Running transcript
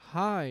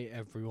Hi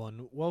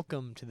everyone,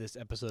 welcome to this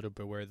episode of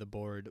Beware the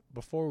Board.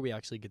 Before we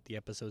actually get the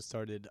episode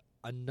started,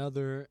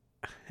 another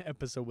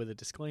episode with a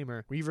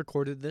disclaimer. We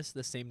recorded this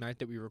the same night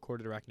that we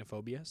recorded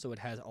Arachnophobia, so it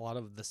has a lot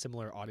of the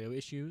similar audio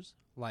issues,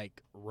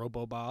 like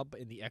Robobob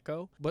in the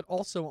echo. But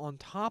also on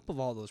top of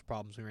all those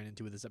problems we ran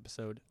into with this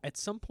episode, at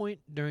some point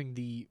during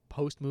the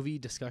post-movie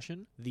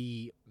discussion,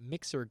 the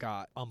mixer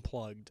got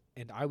unplugged,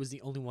 and I was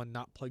the only one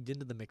not plugged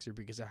into the mixer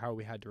because of how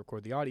we had to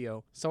record the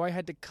audio. So I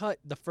had to cut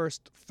the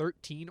first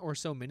 13 or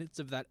so minutes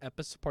of that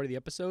part of the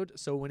episode.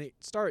 So when it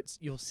starts,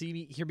 you'll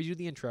hear me do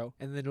the intro,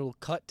 and then it'll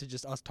cut to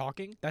just us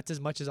talking. That's as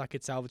much as I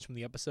could salvage from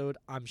the episode.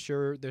 I'm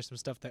sure there's some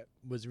stuff that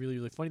was really,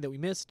 really funny that we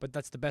missed, but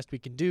that's the best we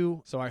can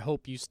do. So I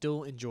hope you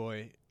still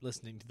enjoy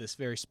listening to this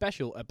very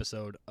special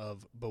episode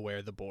of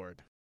Beware the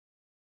Board.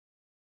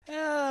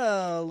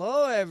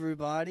 Hello,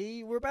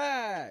 everybody. We're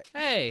back.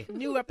 Hey.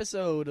 New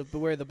episode of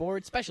Beware the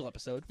Board, special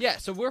episode. Yeah,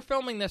 so we're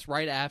filming this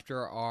right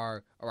after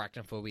our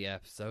Arachnophobia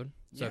episode.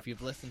 So if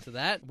you've listened to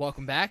that,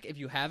 welcome back. If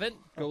you haven't,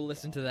 go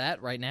listen to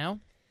that right now.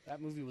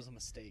 That movie was a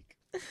mistake.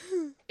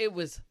 It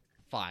was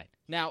fine.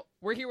 Now,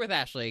 we're here with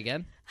Ashley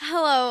again.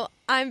 Hello,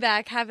 I'm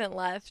back, haven't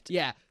left.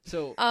 Yeah,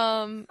 so...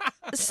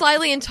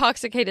 Slightly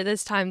intoxicated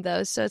this time,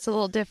 though, so it's a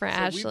little different,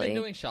 so Ashley. we've been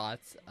doing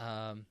shots.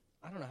 I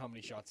don't know how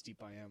many shots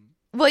deep I am.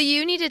 Well,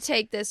 you need to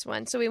take this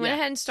one, so we went Yeah,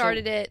 ahead and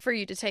started it for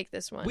you to take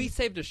this one. We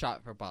saved a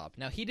shot for Bob.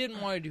 Now, he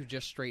didn't want to do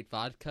just straight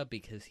vodka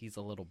because he's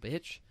a little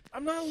bitch.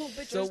 I'm not a little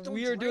bitch. So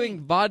we are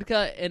doing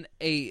vodka and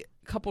a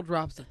couple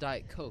drops of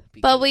Diet Coke.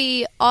 But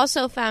we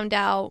also found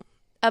out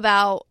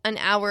about an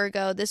hour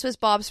ago, this was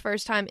Bob's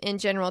first time in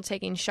general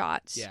taking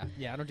shots.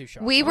 Yeah, I don't do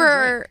shots.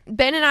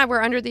 Ben and I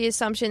were under the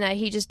assumption that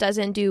he just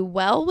doesn't do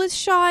well with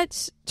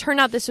shots. Turned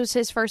out this was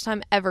his first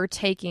time ever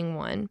taking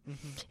one.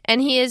 Mm-hmm.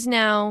 And he is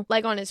now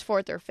like on his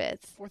fourth or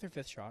fifth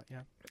shot,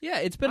 yeah. Yeah,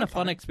 it's been a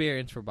fun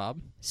experience for Bob.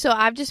 So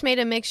I've just made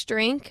a mixed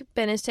drink.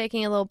 Ben is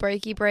taking a little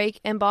breaky break,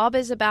 and Bob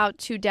is about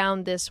to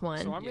down this one.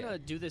 So I'm going to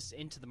do this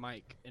into the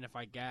mic, and if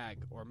I gag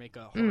or make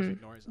a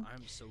horrific noise,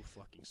 I'm so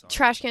fucking sorry.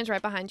 Trash can's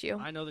right behind you.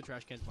 I know the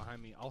trash can's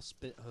behind me. I'll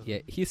spit. Yeah,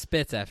 he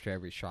spits after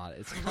every shot.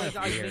 It's kind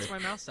of weird. It's my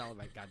mouth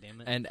salivate,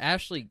 goddammit. And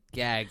Ashley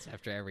gags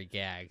after every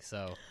gag,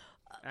 so...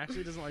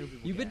 Ashley doesn't like when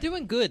people You've been gag.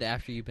 doing good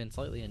after you've been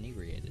slightly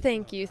inebriated.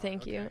 Thank you.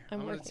 Okay. I'm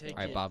gonna working. take All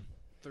right, it. Bob.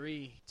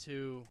 3,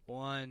 2,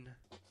 1.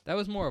 That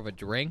was more of a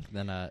drink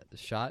than a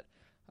shot.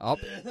 Oh,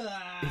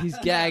 he's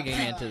gagging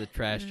into the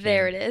trash can.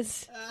 There it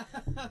is.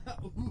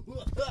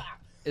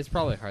 It's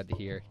probably hard to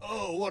hear.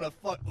 Oh, what a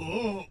fuck.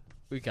 Oh.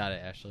 We got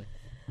it, Ashley.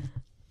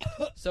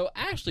 So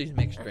Ashley's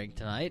mixed drink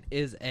tonight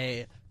is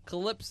a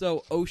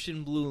Calypso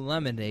Ocean Blue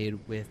Lemonade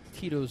with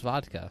Tito's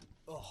vodka.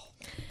 Oh.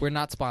 We're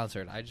not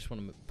sponsored. I just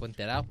want to point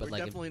that out. But We're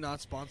like, definitely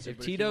not sponsored. if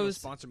But if you Tito's- wanna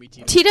sponsor me,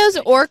 Tito's. Tito's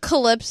or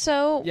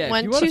Calypso yeah, if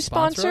want you want to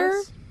sponsor?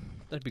 us,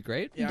 that'd be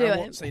great. Yeah, Do I it.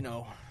 won't say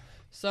no.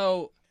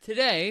 So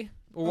today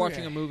we're watching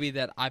Okay. a movie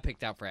that I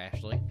picked out for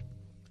Ashley.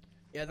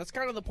 Yeah, that's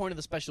kind of the point of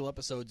the special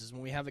episodes is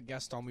when we have a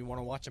guest on, we want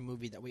to watch a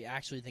movie that we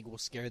actually think will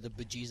scare the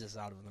bejesus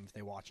out of them if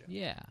they watch it.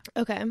 Yeah.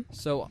 Okay.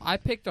 So I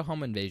picked a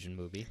home invasion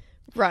movie.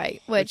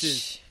 Right. Which Which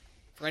is-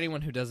 For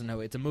anyone who doesn't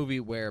know, it's a movie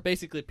where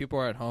basically people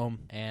are at home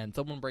and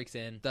someone breaks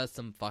in, does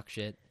some fuck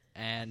shit,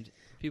 and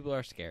people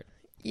are scared.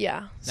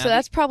 yeah. So Now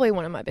that's probably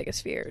one of my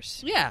biggest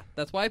fears. Yeah,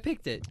 that's why I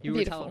picked it. You were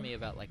Beautiful. telling me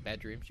about like bad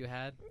dreams you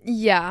had,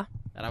 Yeah.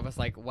 and I was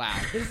like, wow,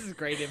 this is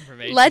great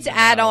information. Let's to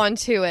add know. on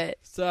to it.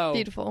 So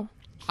Beautiful.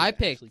 I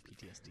picked Actually,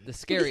 PTSD. the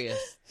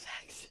scariest.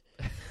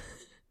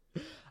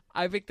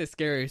 I picked the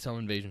scariest home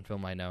invasion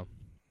film I know.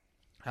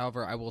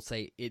 However, I will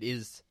say it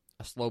is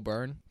a slow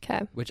burn,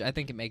 Okay. which I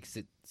think it makes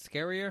it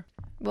scarier.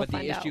 We'll but the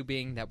find issue out.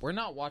 being that we're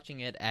not watching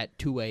it at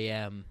 2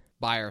 a.m.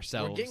 by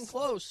ourselves We're getting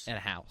close. in a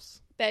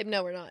house. Babe,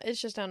 no, we're not.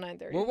 It's just now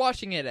 9:30. We're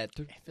watching it at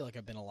I feel like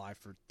I've been alive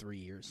for 3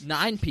 years.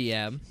 9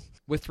 p.m.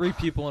 with 3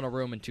 people in a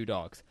room and 2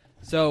 dogs.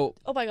 So,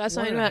 Oh my god, it's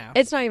One not and even. a half.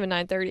 It's not even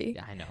 9:30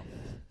 yeah, I know.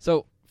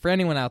 So, for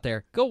anyone out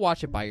there, go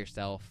watch it by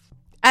yourself.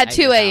 at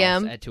 2 your house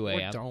a.m. At 2 Or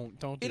a.m. don't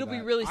do It'll be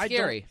that. really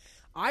scary.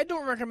 I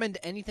don't recommend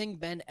anything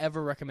Ben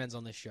ever recommends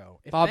on this show.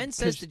 If Bob, Ben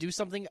says 'cause- to do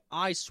something,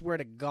 I swear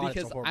to God, it's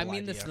Because a horrible I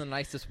mean this idea. in the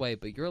nicest way,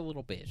 but you're a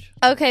little bitch.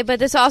 Okay, but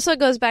this also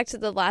goes back to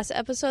the last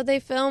episode they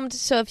filmed.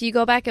 So if you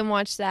go back and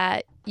watch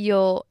that,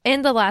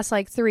 and the last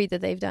like 3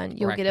 that they've done,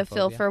 you'll get a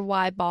feel Arachnophobia. for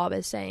why Bob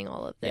is saying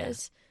all of Yeah.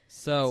 this.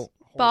 So,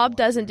 Bob Horrible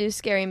doesn't idea. do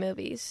scary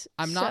movies.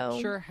 I'm not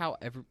so- sure how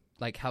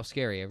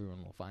scary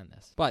everyone will find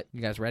this. But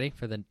you guys ready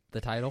for the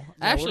title?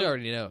 Yeah, Ashley we're-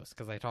 already knows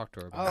because I talked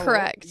to her about Oh, it.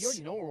 Correct. You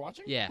already know what we're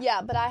watching? Yeah.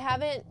 Yeah, but I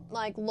haven't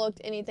like looked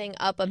anything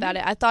up about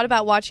it. I thought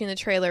about watching the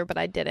trailer, but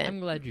I didn't. I'm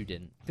glad you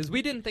didn't. Because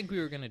we didn't think we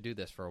were going to do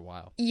this for a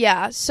while.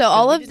 Yeah, so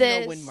all we of didn't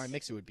this. know when my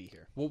mixer would be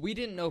here. Well, we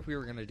didn't know if we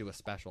were going to do a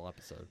special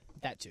episode.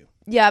 That too.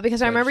 Yeah,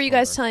 because I Judge remember you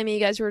guys Slover. telling me you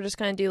guys were just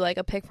going to do like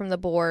a pick from the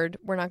board.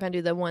 We're not going to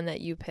do the one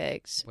that you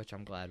picked. Which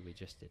I'm glad we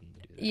just didn't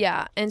do that.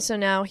 Yeah, and so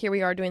now here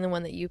we are doing the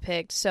one that you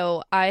picked.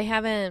 So I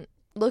haven't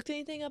looked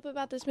anything up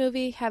about this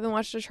movie, haven't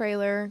watched a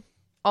trailer.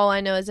 All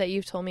I know is that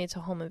you've told me it's a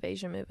home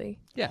invasion movie.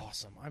 Yeah.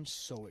 Awesome. I'm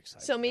so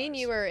excited. So me and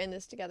guys. you were in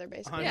this together,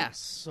 basically. I'm Yeah.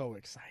 so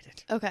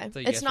excited. Okay. So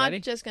you It's guys not ready?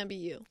 just going to be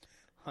you.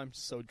 I'm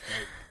so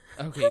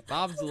drunk. Okay,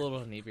 Bob's a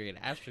little inebriated.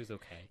 Ashley's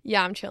okay.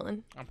 Yeah, I'm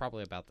chilling. I'm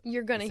probably about the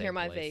You're gonna the hear same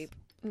my place. vape.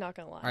 Not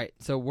gonna lie. All right,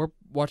 so we're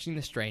watching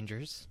The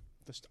Strangers.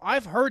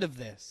 I've heard of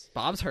this.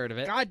 Bob's heard of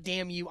it. God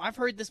damn you! I've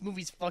heard this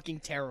movie's fucking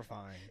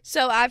terrifying.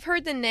 So I've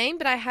heard the name,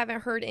 but I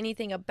haven't heard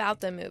anything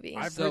about the movie.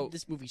 I've So- heard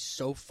this movie's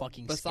so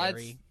fucking Besides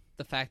scary.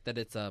 the fact that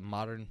it's a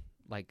modern,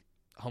 like,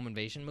 home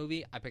invasion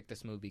movie, I picked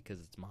this movie because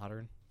it's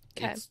modern.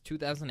 'Kay. It's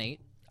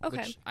 2008, Okay.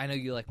 which I know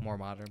you like more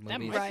modern That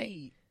movies. might Right.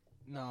 be...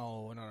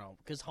 No.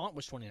 Because Haunt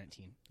was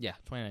 2019. Yeah,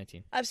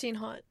 2019. I've seen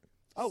Haunt.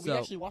 Oh, we So,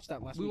 actually watched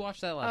that last We week.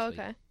 watched that Oh, last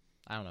okay. week.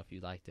 I don't know if you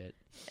liked it.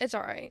 It's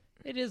all right.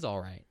 It is all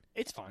right.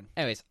 It's fine.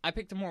 Anyways, I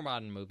picked a more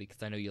modern movie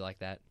because I know you like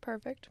that.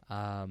 Perfect.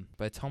 But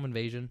it's home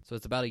invasion. So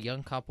it's about a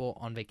young couple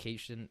on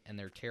vacation and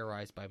they're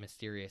terrorized by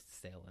mysterious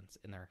assailants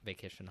in their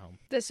vacation home.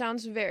 This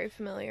sounds very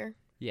familiar.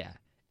 Yeah.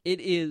 It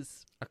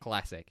is a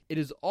classic. It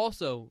is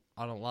also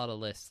on a lot of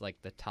lists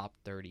like the top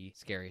 30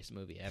 scariest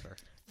movie ever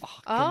for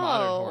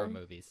modern horror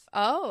movies.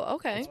 Oh,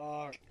 okay.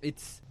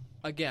 It's,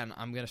 again,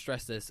 I'm going to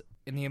stress this.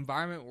 In the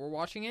environment we're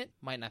watching it,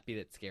 might not be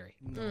that scary.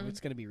 No, it's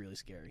gonna be really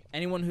scary.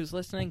 Anyone who's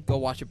listening, go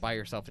watch it by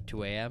yourself at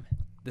 2 a.m.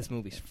 This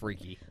movie's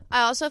freaky.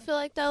 I also feel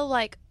like, though,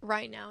 like,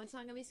 right now it's not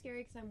going to be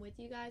scary because I'm with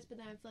you guys, but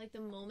then I feel like the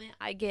moment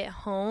I get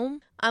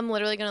home, I'm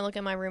literally going to look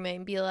at my roommate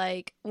and be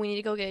like, we need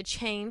to go get a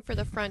chain for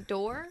the front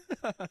door.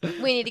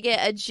 We need to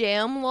get a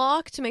jam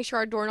lock to make sure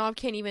our doorknob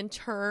can't even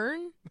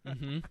turn.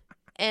 Mm-hmm.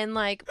 And,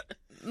 like,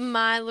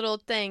 my little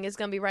thing is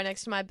going to be right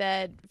next to my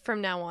bed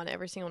from now on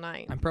every single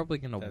night. I'm probably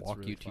going to That's walk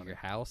really you to funny. your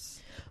house.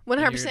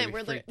 100%.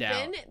 We're freaked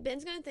out.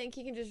 Ben's going to think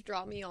he can just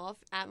drop me off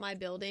at my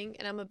building,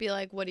 and I'm going to be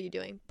like, what are you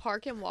doing?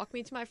 Park and walk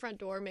me to my front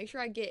door, make sure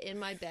I get in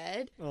my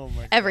bed, Oh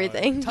my god.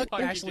 everything. Tuck Why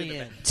are you Ashley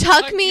doing in. that?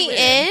 Tuck Tuck me you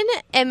in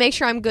and make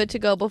sure I'm good to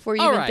go before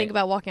you All even right. think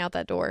about walking out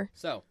that door.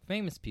 So,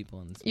 famous people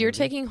in this You're movie.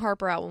 taking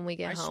Harper out when we I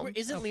get home. swear,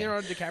 isn't Okay.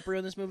 Leonardo DiCaprio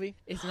in this movie?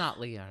 It's not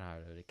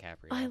Leonardo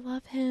DiCaprio. I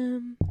love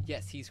him.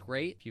 Yes, he's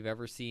great. If you've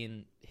ever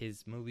seen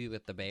his movie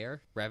with the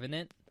bear,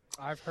 Revenant,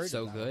 I've heard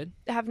so of that. good.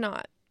 I have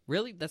not.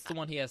 Really? That's the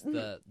one he has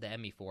the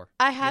Emmy for.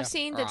 I have Yeah,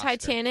 seen or the Oscar.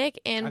 Titanic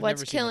and I've What's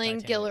never seen The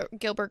Killing Titanic.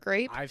 Gilbert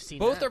Grape. I've seen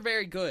Both that. are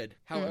very good.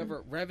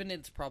 However,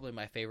 Revenant's probably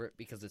my favorite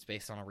because it's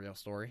based on a real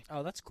story.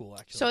 Oh, that's cool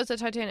actually. So it's the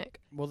Titanic.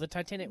 well, the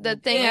Titanic. The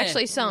thing Yeah,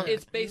 actually sunk.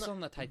 It's based on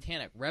the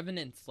Titanic.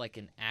 Revenant's like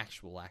an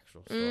actual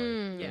story.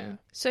 Mm. Yeah.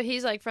 So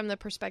he's like from the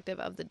perspective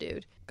of the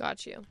dude.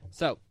 Got you.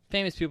 So,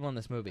 famous people in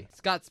this movie.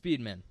 Scott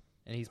Speedman,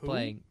 and he's Who?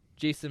 playing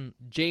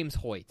James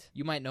Hoyt.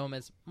 You might know him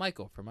as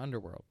Michael from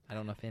Underworld. I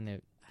don't know if you know.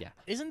 Yeah.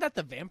 Isn't that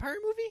the vampire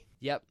movie?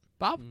 Yep.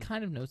 Bob Mm.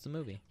 kind of knows the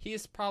movie. He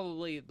is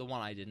probably the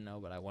one I didn't know,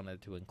 but I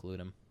wanted to include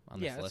him on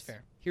this Yeah, that's list.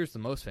 fair. Here's the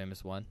most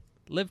famous one.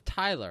 Liv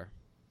Tyler.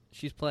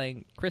 She's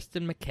playing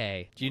Kristen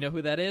McKay. Do you know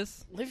who that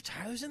is? Liv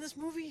Tyler's in this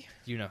movie.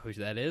 Do you know who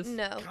that is?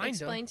 No. Kinda.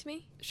 Explain to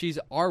me. She's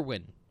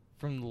Arwen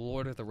from the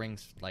Lord of the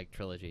Rings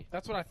trilogy.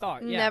 That's what I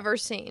thought. Yeah. Never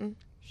seen.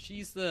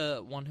 She's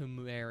the one who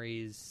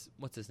marries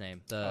what's his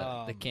name?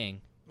 The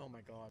king. Oh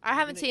my god. I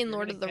haven't You're seen you're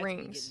Lord gonna of the catch me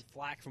Rings. getting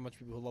Flack from much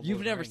people who love You've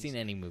Lord of the never Rings. seen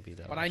any movie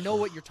though. But I know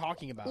what you're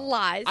talking about.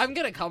 Lies. I'm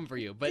gonna come for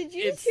you, but Did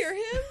you it's, hear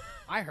him?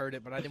 I heard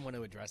it, but I didn't want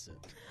to address it.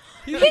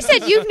 He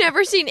said you've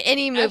never seen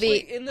any movie.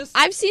 Actually, in this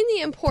I've seen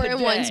the important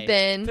today, ones,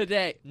 Ben.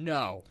 Today,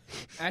 no,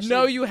 Ashley,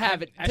 no, you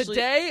haven't. Ashley,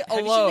 Today have you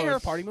seen alone,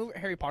 the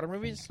Harry Potter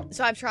movies?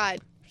 So I've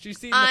tried. she's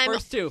seen the I'm-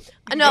 first two.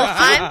 No,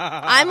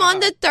 I'm on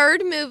the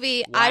third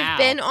movie. Wow. I've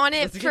been on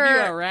it Let's give you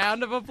a for.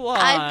 round of applause.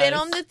 I've been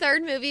on the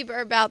third movie for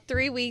about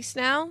 3 weeks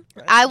now.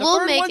 I The will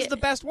third make one's it. the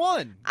best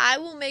one. I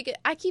will make it.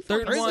 I keep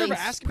third falling Prisoner asleep. of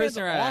Azkaban's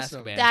Prisoner of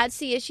awesome. Azkaban. That's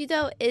the issue,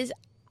 though. Is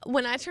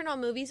when I turn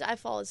on movies, I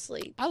fall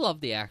asleep. I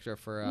love the actor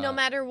for No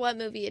matter what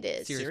movie it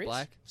is. Sirius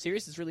Black.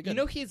 Sirius is really good. You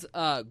know he's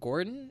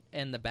Gordon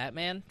in the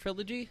Batman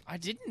trilogy, I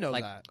didn't know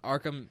like that.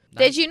 Arkham.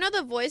 Did you know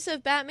the voice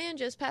of Batman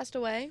just passed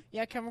away?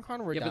 Yeah, Kevin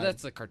Conroy Yeah, died. but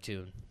that's a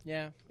cartoon.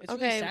 yeah. It's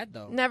Okay, really sad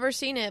though. Never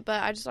seen it,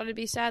 but I just thought it'd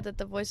be sad that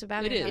the voice of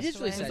Batman It is. passed It is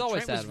really away. sad. It's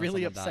always Trent was sad when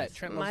really someone upset. dies.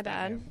 Trent My loves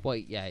bad. Batman. Well,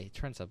 yeah, he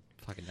turns a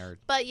fucking nerd.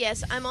 But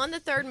yes, I'm on the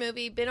third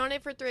movie. Been on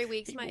it for 3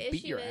 weeks. He My will beat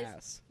issue your is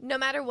ass. no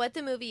matter what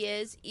the movie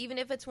is, even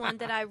if it's one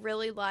that I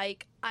really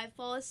like, I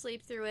fall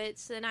asleep through it.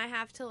 So then I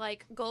have to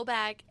like go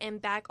back and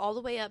back all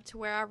the way up to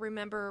where I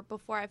remember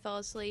before I fell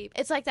asleep.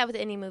 It's like that with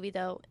any movie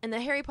though. And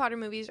the Harry Potter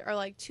movies are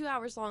like 2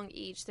 hours long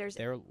each. There's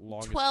They're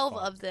long. 12 as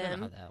of They're them.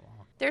 not that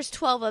long. There's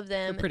 12 of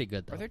They're them. pretty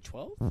good though. Are there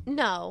 12?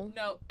 No.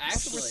 No,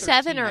 actually,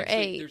 7 or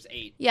 8. There's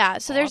 8. Yeah,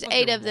 so Oh, I there's thought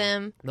 8 there of were more.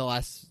 them. The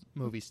last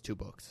movie's 2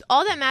 books.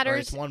 All that Or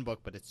matters it's 1 book,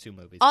 but it's 2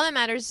 movies. all that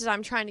matters is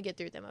I'm trying to get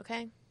through them,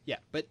 okay? Yeah,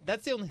 but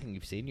that's the only thing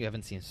you've seen. You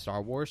haven't seen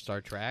Star Wars,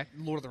 Star Trek,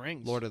 Lord of the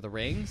Rings. Lord of the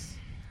Rings.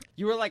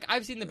 You were like,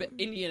 I've seen the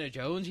Indiana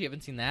Jones. You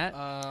haven't seen that?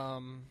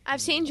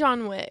 I've seen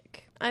John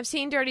Wick. I've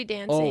seen Dirty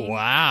Dancing.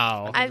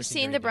 wow! never I've seen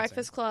seen Dirty The Dancing.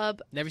 Breakfast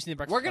Club. Never seen the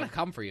Breakfast We're gonna Club.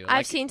 come for you. I've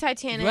Like, seen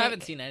Titanic. You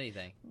haven't seen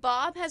anything.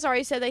 Bob has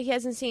already said that he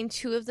hasn't seen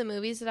 2 of the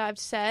movies that I've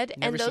said,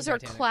 Never and those seen are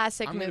Titanic.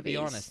 classic I'm movies. gonna be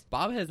honest.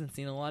 Bob hasn't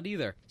seen a lot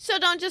either. So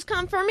don't just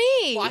come for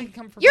me. Well, I can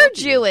come for You're both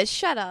of you. Jewish.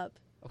 Shut up.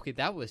 Okay,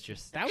 that was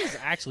just That was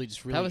actually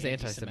just really that was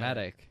anti-Semitic.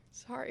 anti-Semitic.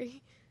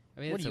 Sorry. I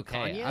mean, What it's are you,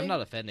 okay. Kanye? I'm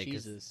not offended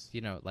because Jesus.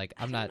 I'm I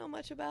don't know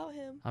much about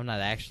him. not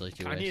actually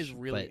Jewish. Kanye is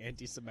really but-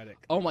 anti-Semitic.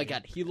 Oh my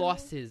God, he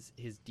lost his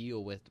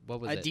deal with what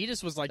was it?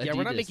 Adidas was like, yeah,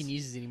 we're not Adidas. making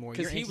Yeezys anymore.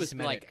 Because You're he was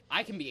anti-Semitic. like,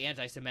 I can be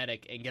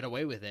anti-Semitic and get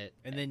away with it,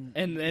 and then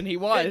and then he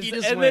was,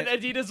 Adidas and went- then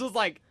Adidas was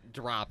like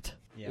dropped.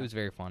 Yeah. It was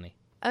very funny.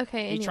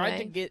 Okay, he anyway. tried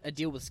to get a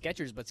deal with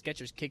Skechers, but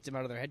Skechers kicked him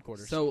out of their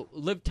headquarters. So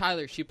Liv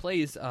Tyler, she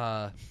plays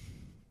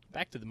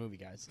back to the movie,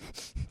 guys.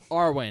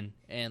 Arwen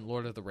in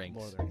Lord of the Rings,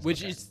 Lord of the Rings,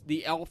 which okay. is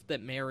the elf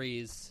that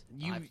marries.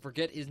 You- I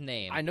forget his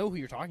name. I know who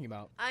you're talking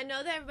about. I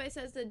know that everybody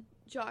says that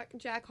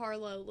Jack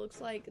Harlow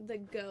looks like the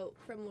goat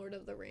from Lord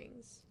of the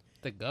Rings.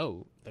 The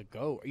goat. The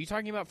goat. Are you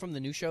talking about from the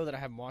new show that I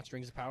haven't watched,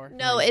 Rings of Power?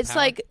 No, Rings of it's Power?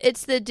 like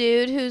it's the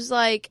dude who's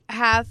like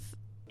half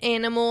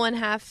animal and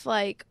half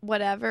like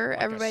whatever.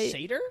 Like a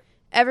satyr?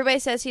 Everybody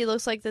says he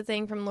looks like the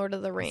thing from Lord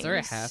of the Rings. Is there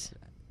a half?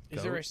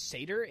 Is there a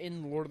satyr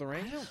in Lord of the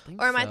Rings? I don't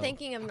think Or am I so.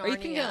 thinking of Are you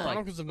thinking of, Narnia? like-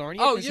 Chronicles of Narnia?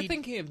 Oh, 'Cause you're he-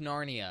 thinking of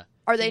Narnia.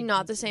 Are they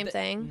not the same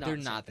thing? Not They're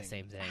the not same the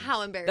same thing.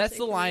 How embarrassing. That's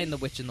the for Lion, me. the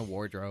Witch, and the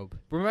Wardrobe.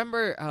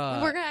 Remember?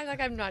 We're gonna act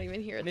like I'm not even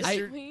here at this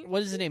Mr. point.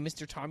 What is his name?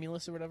 Mr.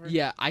 Tomulus or whatever?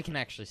 Yeah, I can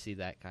actually see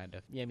that kind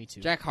of. Yeah, me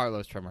too. Jack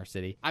Harlow's from our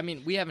city. I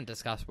mean, we haven't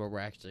discussed where we're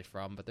actually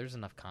from, but there's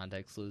enough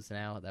context clues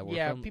now that we're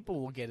yeah, from. people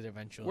will get it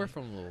eventually. We're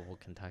from Louisville,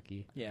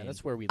 Kentucky. I Yeah, mean,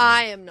 that's where we live.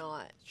 I am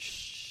not.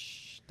 Shh!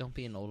 Don't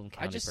be an Oldham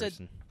County just said-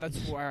 person. That's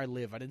where I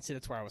live. I didn't say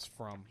that's where I was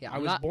from. Yeah, I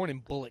I'm was not- born in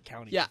Bullitt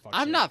County. Yeah, for fuck's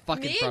I'm sake. not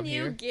fucking Me from and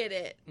you here. get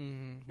it.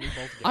 Mhm, we both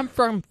get I'm it.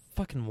 from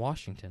fucking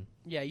Washington.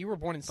 Yeah, you were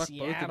born in Fuck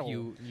both of Seattle.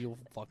 you. You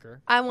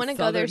fucker. I want to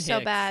go there Southern so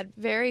Hicks. bad.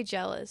 Very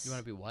jealous. You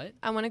want to be what?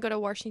 I want to go to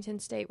Washington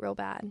State real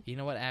bad. You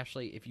know what,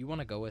 Ashley? If you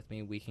want to go with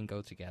me, we can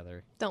go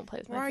together. Don't play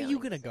with my Where are you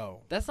feelings. gonna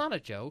go? That's not a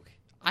joke.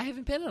 I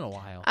haven't been in a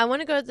while. I want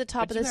to go to the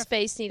top But of you the have-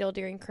 Space Needle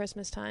during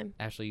Christmas time.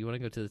 Ashley, you want to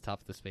go to the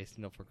top of the Space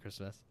Needle for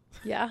Christmas?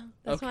 Yeah,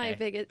 that's my Okay.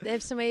 biggest.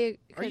 If somebody,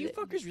 Are you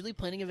could- fuckers really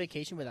planning a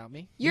vacation without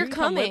me? You're You can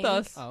come coming. with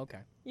us. Oh,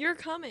 okay. You're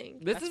coming.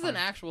 This That's is fine. an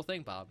actual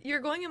thing, Bob.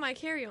 You're going in my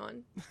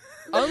carry-on.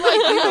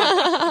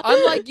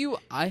 Unlike you,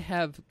 I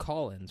have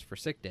call-ins for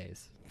sick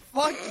days.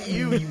 Fuck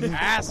you, you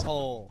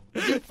asshole.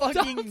 You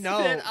fucking Don't know.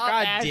 spit up,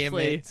 God damn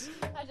Ashley. it.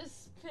 I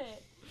just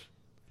spit.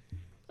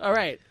 All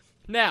right,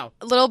 now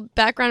A little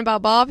background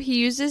about Bob. He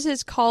uses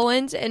his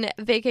call-ins and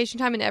vacation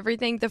time and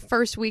everything the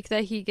first week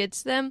that he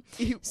gets them.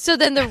 So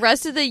then the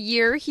rest of the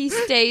year he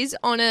stays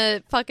on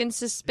a fucking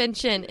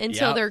suspension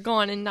until Yep. they're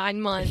gone in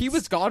 9 months. he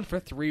was gone for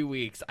 3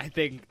 weeks. I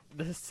think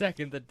the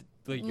second that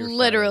the year started.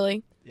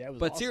 literally. Yeah, it was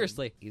But awesome.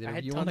 seriously, either I of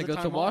had you want to tons of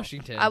go to time off.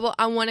 Washington?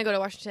 I want to go to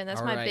Washington.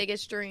 That's All my right.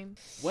 biggest dream.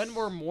 When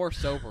we're more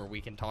sober,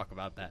 we can talk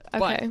about that.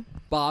 Okay.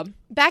 But Bob,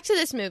 Back to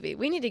this movie.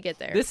 We need to get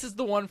there. this is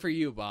the one for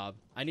you, Bob.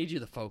 I need you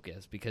to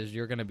focus because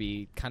you're gonna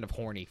be kind of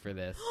horny for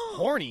this.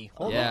 Horny.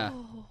 Hold Yeah.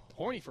 on.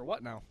 Horny for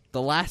what now?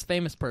 The last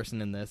famous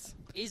person in this.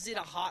 Is it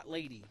a hot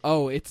lady?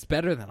 Oh, it's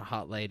better than a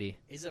hot lady.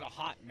 Is it a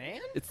hot man?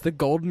 It's the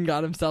golden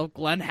god himself,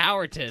 Glenn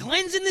Howerton.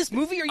 Glenn's in this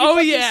movie? Are you Oh,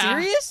 fucking yeah.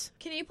 serious?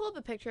 Can you pull up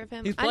a picture of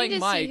him? He's I playing need to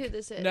Mike. see who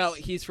this is. No,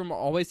 he's from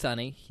Always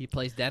Sunny. He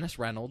plays Dennis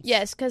Reynolds.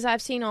 Yes, because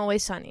I've seen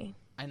Always Sunny.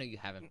 I know you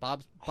haven't.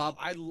 Bob,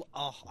 I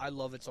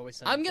love It's Always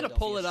Sunny in I'm gonna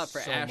pull it Philadelphia up for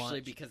so Ashley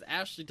much. because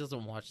Ashley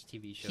doesn't watch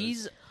TV shows.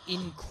 He's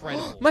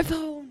incredible. my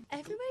phone.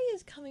 Everybody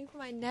is coming for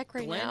my neck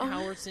right Glenn now.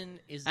 Howerton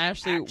is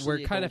Ashley, actually we're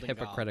a kind of golden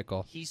god.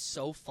 hypocritical. He's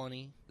so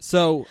funny.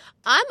 So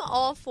I'm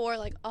all for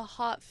like a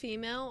hot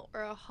female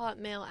or a hot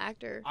male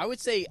actor. I would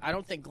say I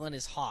don't think Glenn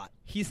is hot.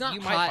 he's not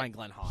You hot. might find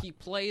Glenn hot. He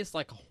plays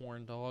like a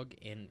horn dog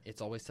in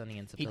It's Always Sunny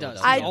in He does.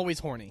 Philadelphia. He's always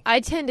horny. I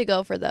tend to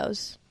go for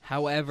those.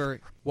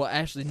 However, well,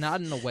 Ashley,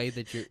 not in a way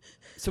that you're.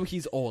 So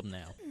he's old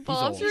now. He's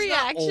Bob's old. He's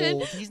not reaction.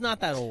 old. He's not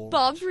that old.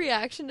 Bob's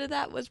reaction to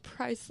that was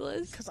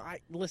priceless. Because I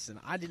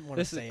didn't want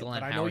to This is say it, Glenn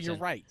but I know you're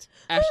Howerton. right.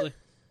 Ashley,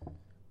 Glenn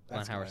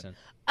That's Glenn. Howerton.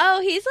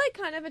 Oh, he's like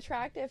kind of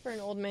attractive for an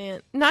old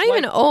man. Not Like-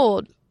 even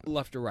old.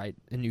 Left or right,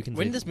 and you can.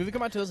 When say- did this movie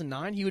come out?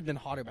 2009. He would have been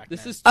hotter back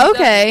This then. is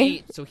Okay.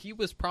 2008, so he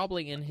was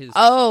probably in his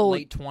Oh,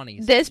 late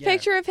 20s. This Yeah.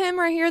 picture of him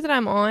right here that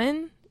I'm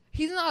on,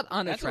 He's not That's a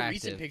unattractive.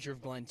 recent picture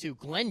of Glenn too.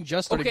 Glenn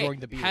just started Okay,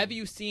 growing the beard. have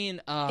you seen?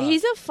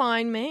 he's a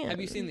fine man.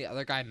 Have you seen the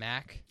other guy,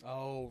 Mac?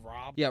 Oh,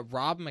 Rob. Yeah,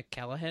 Rob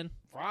McElhenney.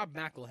 Rob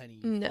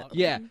McElhenney. No. Fuck.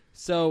 Yeah,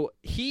 so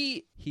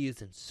he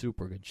is in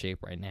super good shape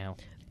right now.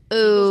 He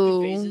goes through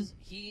Ooh. phases.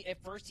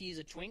 At first he is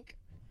a twink,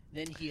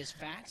 then he is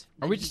fat.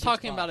 Are we just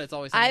talking about It's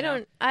Always Sunny I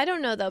now?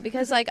 don't know though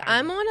because like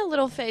I'm on a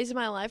little phase in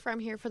my life where I'm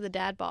here for the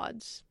dad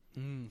bods.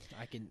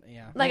 I can.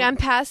 Yeah. Like Well, I'm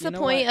past you the know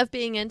point what? of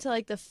being into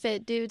like the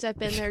fit dudes. I've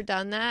been there,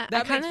 done that.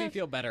 That I makes me kinda,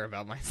 feel better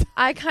about myself.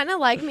 I kind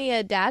of like me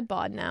a dad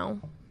bod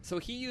now. So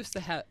he used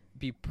to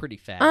be pretty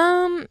fat.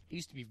 He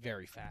used to be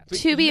very fat. But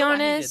To you be know why he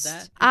did honest,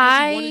 that?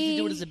 Because he wanted to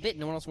do it as a bit.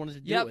 No one else wanted to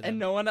do it Yep, with and him.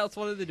 no one else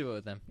wanted to do it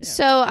with him. Yeah.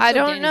 So I So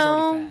don't Danny's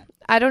already know. fat.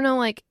 I don't know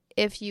like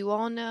if you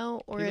all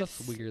know or He if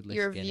looks weirdly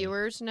your skinny.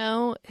 viewers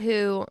know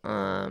who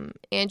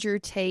Andrew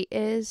Tate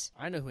is.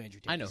 I know who Andrew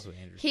Tate I know is. who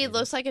Andrew. He Tate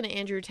looks like an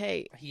Andrew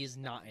Tate. He is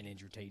not an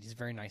Andrew Tate. He's a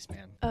very nice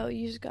man. Oh,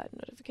 you just got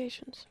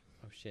notifications.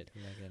 Oh shit! Who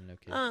am I getting no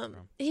kids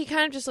from? He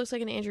kind of just looks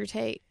like an Andrew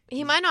Tate.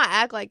 He might not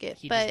act like it,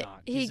 He does but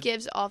not. he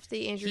gives off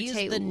the Andrew He's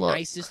Tate the look.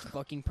 nicest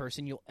fucking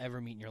person you'll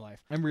ever meet in your life.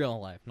 In real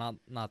life, not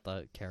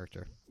the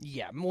character.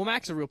 Yeah, well,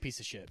 Mac's a real piece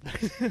of shit.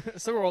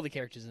 So are all the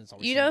characters in Star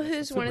Wars. You know Universe.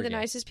 who's one of the Super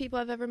gay. nicest people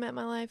I've ever met in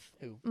my life?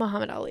 Who?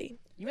 Muhammad Ali.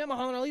 You met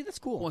Muhammad Ali? That's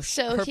cool. Well,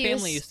 So her he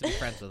family was- used to be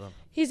friends with him.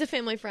 He's a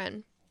family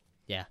friend.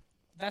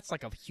 That's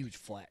like a huge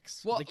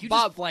flex. Well, like, you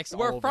Bob, just flexed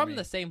we're all over from me.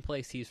 the same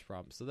place he's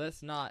from, so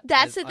that's not.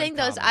 That's as the thing,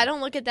 though, is uncommon. I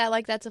don't look at that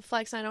like that's a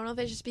flex. I don't know if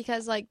it's just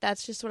because like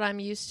that's just what I'm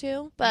used to,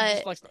 You just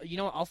but flexed- you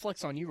know what? I'll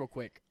flex on you real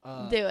quick.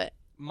 do it.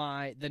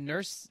 The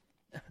nurse.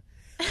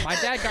 My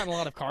dad got in a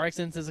lot of car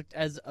accidents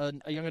as a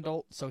young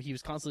adult, so he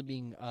was constantly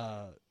being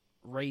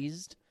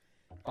raised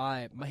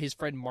by his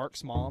friend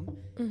Mark's mom.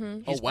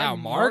 Hmm His Oh, wow,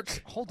 friend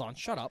Mark? Hold on,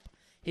 shut up.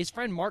 His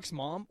friend Mark's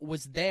mom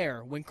was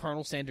there when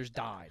Colonel Sanders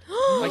died.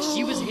 Like,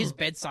 she was his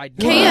bedside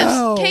nurse.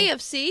 Wow.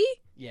 KFC?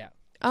 Yeah.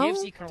 Oh.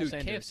 KFC Colonel Dude,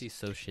 Sanders. KFC's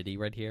so shitty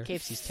right here.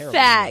 KFC's terrible.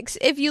 Facts.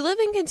 If you live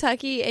in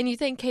Kentucky and you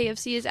think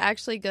KFC is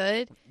actually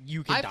good,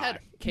 You can I've die. had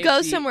KFC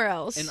go somewhere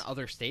else. in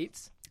other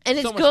states, And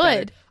it's so much better.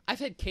 good. I've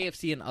had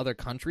KFC in other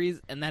countries,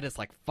 and that is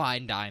like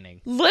fine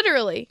dining.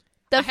 Literally.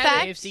 The I had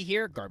fact KFC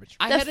here, garbage.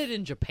 I The had it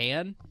in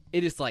Japan.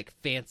 It is like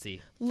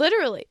fancy.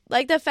 literally,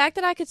 like the fact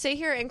that I could sit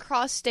here and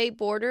cross state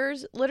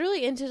borders,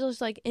 literally into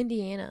just like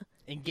Indiana,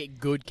 And get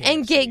good KFC.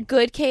 and get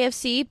good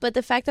KFC. But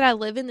the fact that I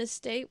live in this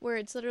state where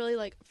it's literally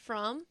like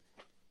from,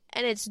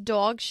 and it's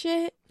dog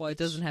shit, Well, it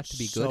doesn't have to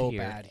be so good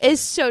here. bad. is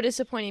so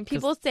disappointing.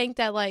 People think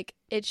that like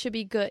it should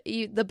be good,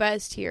 the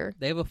best here.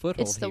 They have a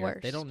foothold It's the here.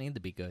 worst. They don't need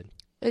to be good.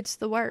 It's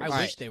the worst. I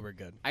Alright. wish they were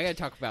good. I gotta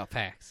talk about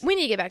facts. We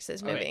need to get back to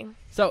this Okay. movie.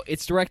 So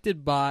it's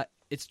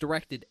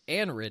directed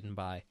and written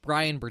by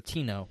Brian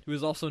Bertino, who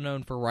is also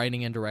known for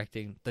writing and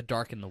directing The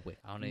Dark and the Wicked.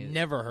 I don't know.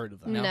 Never heard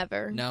of that. No.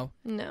 Never. No,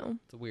 No.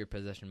 it's a weird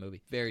possession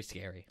movie. Very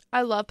scary.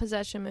 I love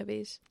possession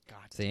movies. God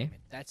See? damn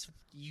it. That's...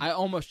 You, I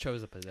almost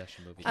chose a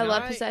possession movie. I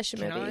love Can possession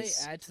movies.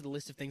 Can I add to the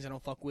list of things I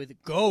don't fuck with?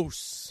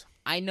 Ghosts.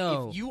 I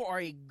know. If you are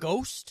a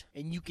ghost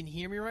and you can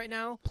hear me right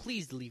now,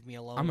 please leave me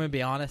alone. I'm gonna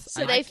be honest.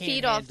 So I, they can't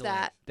feed off handle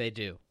that. they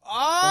do.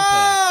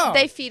 Oh!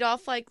 They feed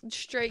off like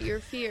straight your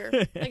fear.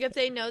 Like if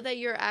they know that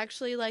you're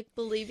actually like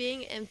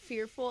believing and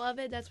fearful of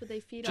it, that's what they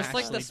feed Just off.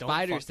 like of. the Ashley, don't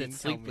spiders fucking that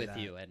sleep tell me with that.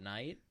 you at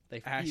night. They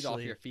feed off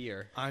Ashley. your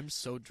fear. I'm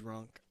so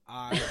drunk.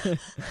 Do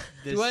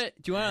This, you want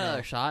another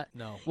no. shot?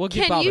 No. We'll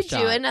give Can Bob you a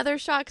shot. do another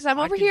shot? Because I'm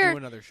I over can here do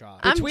another shot.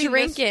 I'm Between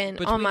drinking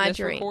this, on my this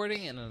drink.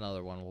 recording and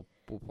another one, we'll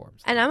pour him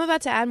some. and I'm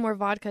about to add more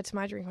vodka to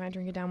my drink when I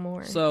drink it down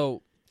more.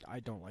 So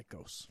I don't like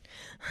ghosts.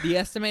 the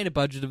estimated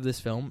budget of this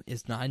film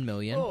is $9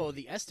 million. Oh,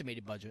 the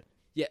estimated budget.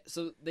 Yeah,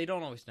 so they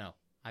don't always know.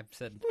 I've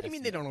said. What do you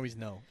mean they estimate. don't always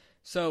know?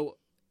 So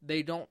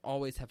they don't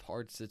always have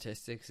hard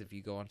statistics if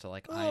you go onto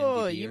like IMDb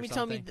Oh, you or mean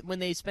tell me something. that when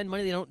they spend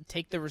money, they don't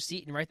take the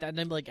receipt and write that and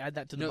then like add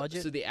that to the No,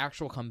 budget? so the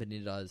actual company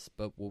does,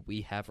 but what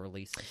we have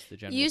released is the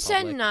general you said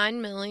public.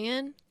 9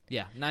 million.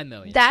 Yeah, $9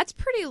 million. That's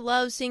pretty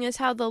low, seeing as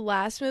how the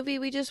last movie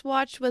we just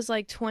watched was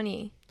like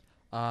 20.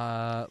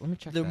 Let me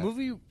check the that.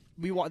 movie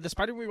we watched, the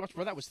Spider movie we watched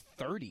before that was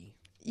 30.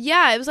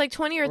 Yeah, it was like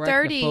 20 or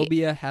 30.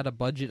 Arachnophobia had a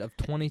budget of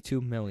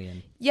 $22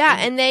 million. Yeah,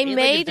 and they Alien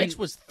made. Adventure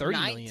was 30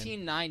 million.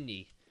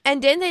 1990. And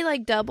didn't they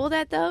like double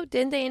that though?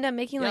 Didn't they end up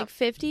making Yeah. like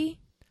 50?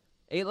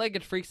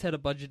 Eight-Legged Freaks had a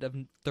budget of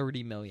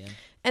 $30 million.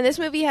 And this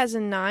movie has a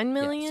 9 Yeah,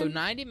 million. so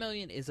 $90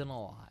 million isn't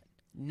a lot.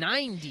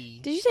 90.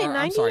 Did you say I'm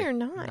 90 sorry, or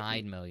 9?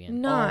 $9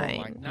 million.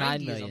 Nine. Oh my, 90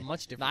 9 is a million.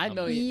 much different 9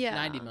 number. million. Yeah.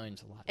 90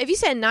 million's a lot. If you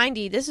said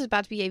 90, this is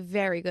about to be a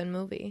very good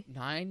movie.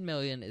 9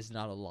 million is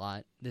not a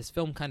lot. This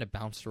film kind of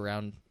bounced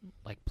around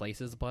like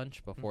places a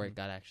bunch before it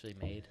got actually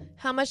made.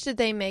 How much did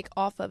they make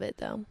off of it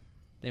though?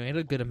 They made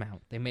a good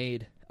amount. They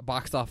made a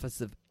box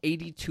office of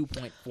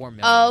 $82.4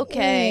 million.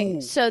 Okay,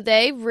 Ooh. so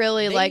they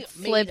really They like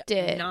made flipped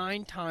it.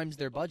 9 times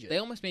their budget. They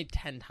almost made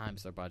 10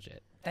 times their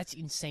budget. That's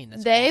insane.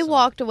 That's They awesome.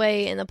 walked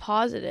away in the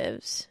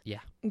positives. Yeah.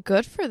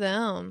 Good for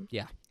them.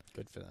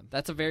 Good for them.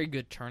 That's a very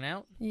good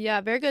turnout. Yeah,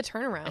 very good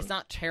turnaround. It's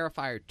not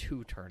Terrifier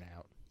 2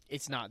 turnout.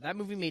 It's not. That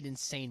movie made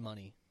insane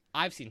money.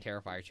 I've seen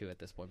Terrifier 2 at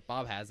this point.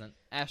 Bob hasn't.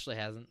 Ashley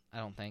hasn't, I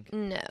don't think.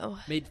 No.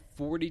 Made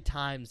 40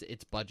 times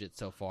its budget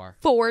so far.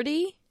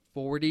 40?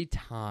 40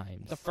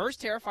 times. The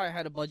first Terrifier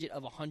had a budget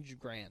of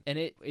 $100,000. And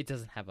it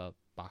doesn't have a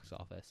box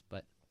office,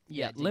 but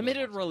Yeah, yeah, it did limited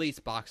go box release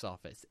box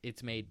office.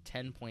 It's made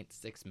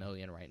 10.6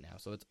 million right now,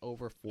 so it's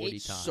over 40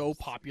 It's times. so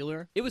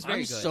popular. It was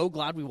very I'm good. so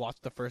glad we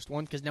watched the first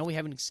one because now we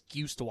have an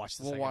excuse to watch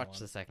the We'll second watch one.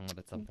 the second one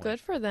at some point. Good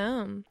for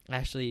them.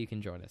 Ashley, you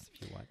can join us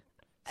if you want.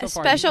 A So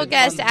far, special you've been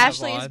guest, fun to have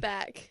Ashley is on.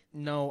 back.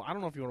 No, I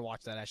don't know if you want to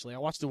watch that. Actually, I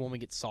watched the woman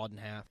get sawed in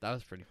half. That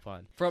was pretty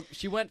fun.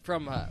 She went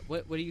from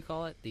what do you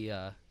call it?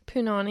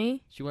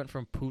 Punani. She went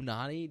from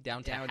punani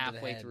down to Down to the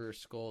halfway head. through her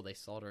skull. They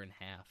sawed her in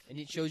half. And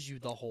it shows you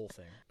the whole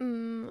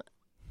thing.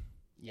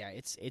 Yeah,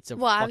 it's a.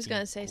 Well, I was fucking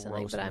gonna say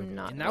something, gross but I'm movie.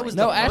 not And that going was to.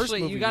 the No, first Ashley,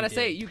 movie you we gotta did.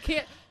 say it. You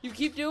can't. You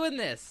keep doing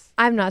this.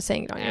 I'm not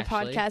saying it on your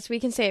Ashley? podcast. We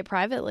can say it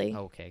privately.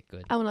 Okay,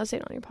 good. I will not say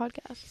it on your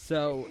podcast.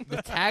 So the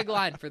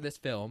tagline for this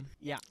film.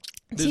 Yeah.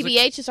 There's a-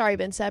 TBH has already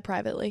been said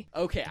privately.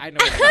 Okay, I know.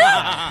 What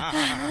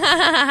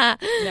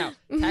you're saying. Now,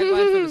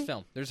 tagline for this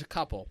film. There's a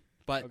couple.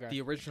 but Okay.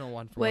 the original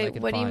one. From what I Wait,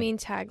 could what do you find- mean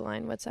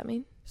tagline? What's that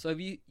mean? So if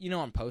you know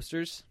on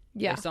posters,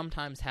 Yeah. they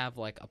sometimes have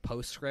like a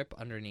postscript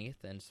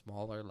underneath and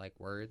smaller like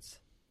words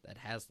that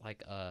has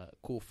like a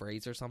cool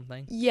phrase or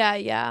something.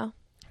 Yeah.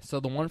 So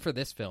the one for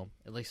this film,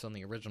 at least on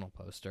the original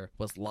poster,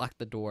 was "Lock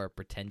the door,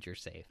 pretend you're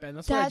safe." Ben,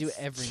 that's what I That's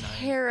do every night.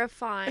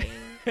 terrifying.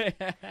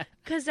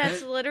 Because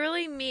that's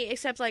literally me,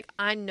 except like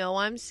I know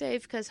I'm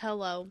safe because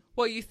hello.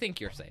 Well, you think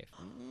you're safe.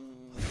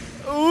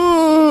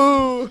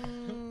 Ooh.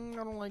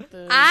 I don't like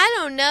this. I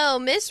don't know.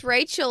 Miss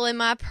Rachel in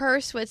my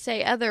purse would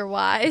say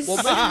otherwise. Well,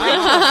 Miss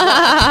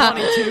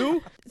Rachel,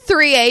 22?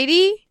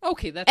 380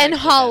 okay, that's and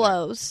actually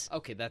hollows. better.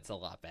 Okay, that's a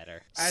lot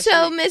better. So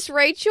Actually- Miss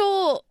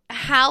Rachel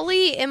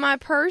Hallie in my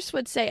purse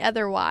would say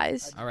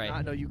otherwise. All right.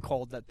 I know you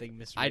called that thing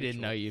Miss Rachel. I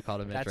didn't know you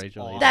called it Miss That's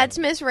Rachel. awesome. either. That's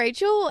Miss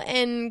Rachel,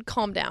 and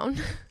calm down.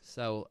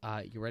 So,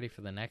 you ready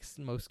for the next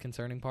most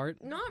concerning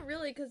part? Not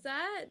really, because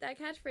that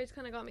catchphrase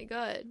kind of got me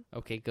good.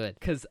 Okay, good.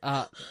 Because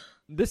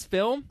this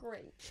film,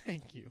 Great.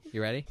 Thank you.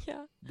 you ready?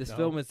 Yeah. This No.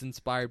 film is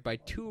inspired by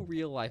 2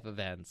 real-life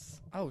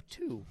events. Oh,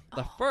 2.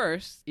 The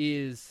first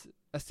is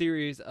a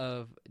series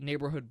of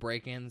neighborhood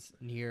break-ins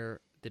near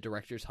the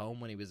director's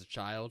home when he was a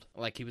child.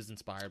 Like, he was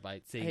inspired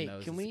by seeing Hey,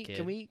 those can as we a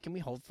kid. can we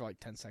hold for like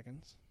 10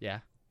 seconds? Yeah.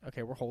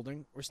 Okay, we're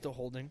holding. We're still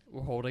holding.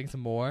 We're holding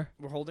some more.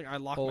 We're holding. I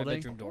locked Holding. my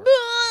bedroom door.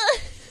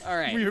 All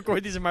right. We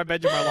record these in my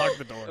bedroom. I locked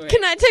the door. Wait.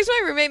 Can I text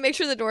my roommate, make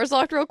sure the door's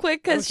locked real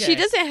quick? Because she Okay.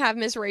 doesn't have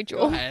Miss Go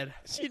Rachel. ahead.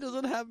 She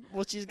doesn't have.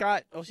 Well, she's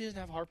got. Oh, she doesn't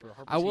have Harper.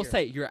 Harper's I will here.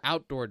 say your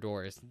outdoor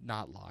door is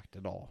not locked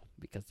at all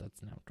because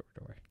that's an outdoor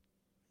door.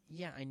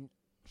 Yeah, I'm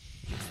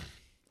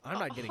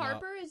not getting up.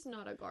 Harper is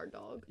not a guard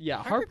dog. Yeah,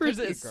 Harper Harper's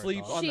can't be a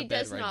asleep guard on She the bed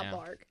does right not now.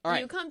 bark. All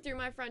right. You come through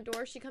my front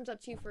door, she comes up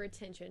to you for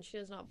attention. She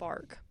does not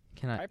bark.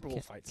 Can I? Harper will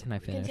Can, fight can I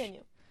somebody. finish?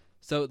 Continue.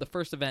 So the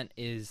first event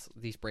is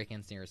these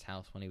break-ins near his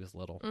house when he was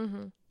little.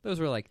 Mm-hmm. Those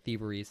were like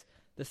thieveries.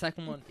 The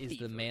second one is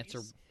the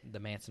Thieveries.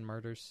 Manson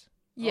murders.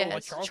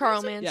 Yes, Charles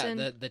Charles Manson? Manson.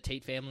 Yeah, the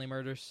Tate family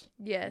murders.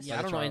 Yes, Yeah, I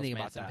the don't know Charles anything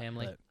about Manson that.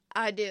 family. but-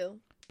 I do.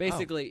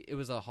 Basically, it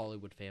was a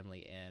Hollywood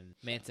family, and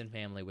Manson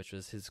family, which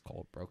was his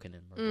cult, broke in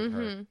and murdered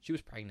her. Mhm. She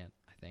was pregnant,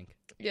 I think.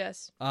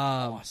 Yes.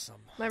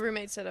 Awesome. My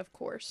roommate said, of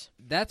course.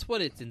 That's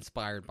what it's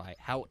inspired by.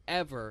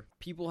 However,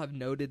 people have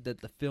noted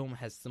that the film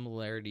has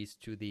similarities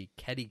to the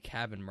Ketty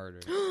Cabin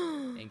murders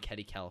in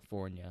Ketty,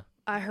 California.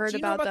 I heard Do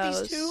you know about about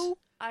those. these two?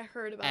 I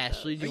heard about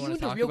Ashley, those. do you Are want you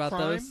to into talk real about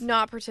crime? those?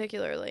 Not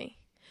particularly.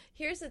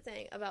 Here's the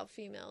thing about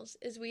females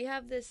is we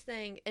have this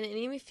thing, and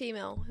any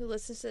female who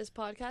listens to this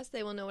podcast,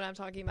 they will know what I'm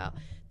talking about.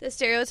 The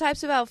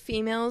stereotypes about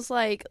females,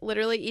 like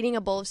literally eating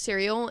a bowl of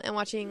cereal and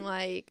watching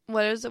like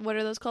what are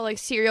those called, like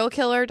serial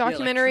killer Yeah, like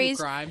true documentaries.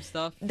 crime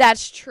stuff.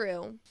 That's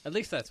true. At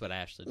least that's what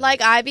Ashley does.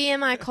 Like I be in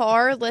my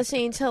car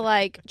listening to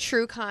like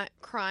true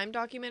crime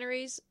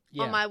documentaries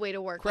Yeah. on my way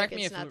to work. Correct like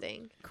me it's if I'm-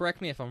 nothing. Correct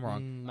me if I'm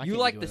wrong. I You can't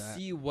like do to that.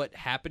 see what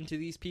happened to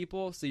these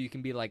people so you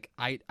can be like,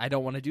 I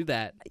don't want to do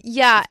that.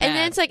 Yeah, It's and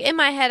then bad. it's like in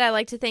my head, I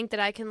like to think that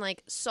I can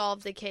like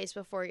solve the case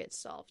before it gets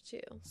solved too.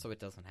 So it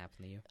doesn't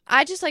happen to you.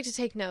 I just like to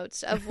take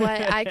notes of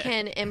what I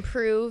can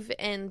improve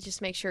and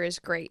just make sure is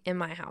great in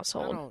my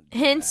household. don't do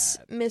Hence,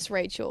 that. Miss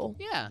Rachel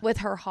Yeah. with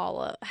her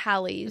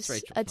Hallies Miss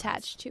Rachel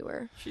attached to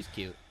her. She's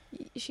cute.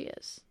 She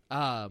is.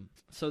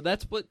 So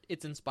that's what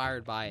it's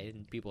inspired by,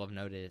 and people have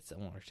noted it's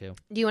similar to.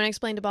 Do you want to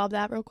explain to Bob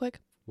that real quick?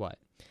 What?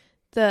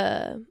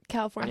 The I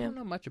California. don't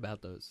know much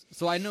about those.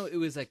 So I know it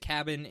was a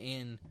cabin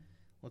in,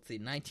 let's see,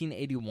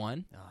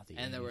 1981,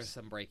 and there were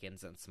some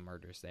break-ins and some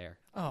murders there.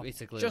 Oh,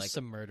 Basically, just like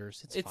some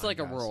murders. it's fine, like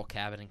a guys. rural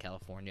cabin in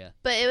California.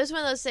 But it was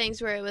one of those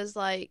things where it was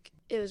like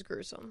it was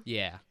gruesome.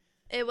 Yeah.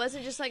 It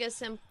wasn't just like a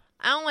simple.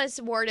 I don't want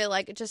to word it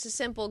like just a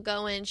simple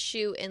go in,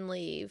 shoot, and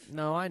leave.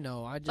 No, I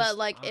know. I just. But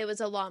like it was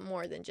a lot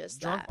more than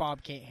just Drunk that.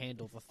 Bob can't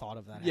handle the thought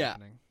of that Yeah.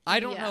 happening. I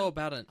don't Yeah. know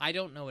about it. I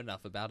don't know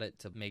enough about it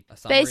to make a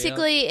summary of.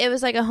 Basically, it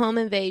was like a home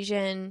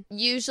invasion.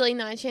 Usually,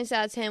 9 chances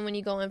out of 10, when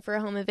you go in for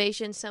a home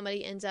invasion,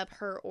 somebody ends up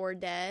hurt or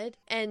dead.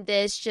 And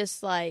this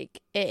just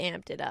like it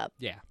amped it up.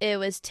 Yeah. It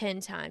was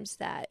 10 times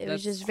that. It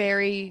was That's- just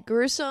very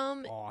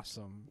gruesome.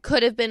 Awesome.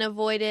 Could have been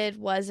avoided.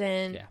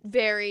 Wasn't Yeah.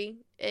 very.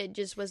 It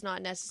just was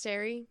not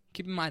necessary.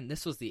 Keep in mind,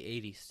 this was the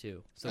 80s,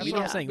 too. So That's we what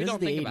don't, I'm saying. we This don't is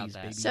the think 80s, about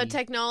that. baby. So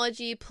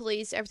technology,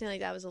 police, everything like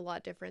that was a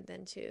lot different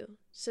then too.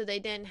 So they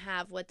didn't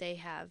have what they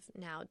have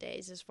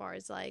nowadays as far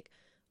as like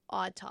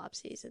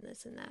autopsies and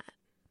this and that.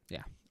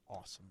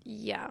 Awesome.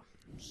 Yeah.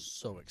 I'm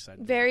so excited.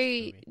 to watch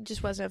Very this movie.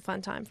 just wasn't a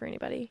fun time for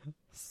anybody.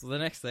 So the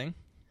next thing.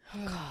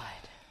 God.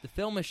 The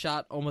film is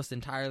shot almost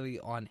entirely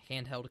on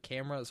handheld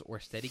cameras or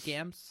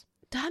Steadicams.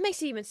 That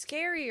makes it even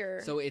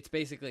scarier. So it's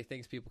basically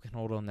things people can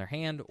hold on their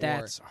hand, or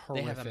That's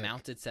they have a horrific.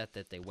 mounted set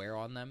that they wear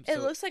on them. it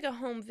So, looks like a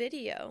home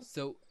video.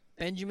 so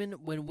Benjamin,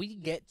 when we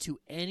get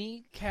to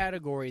any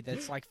category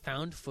that's like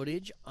found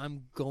footage,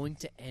 I'm going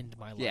to end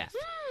my life. yeah.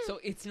 So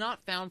it's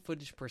not found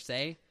footage per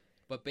se,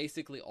 but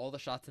basically all the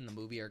shots in the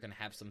movie are going to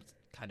have some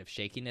kind of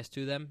shakiness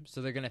to them.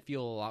 So they're going to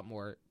feel a lot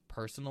more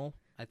personal,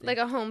 I think. Like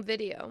a home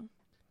video.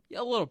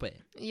 Yeah, a little bit.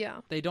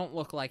 Yeah, They don't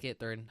look like it.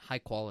 They're in high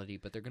quality,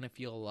 but they're gonna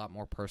feel a lot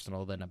more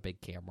personal than a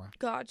big camera.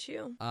 got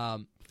you.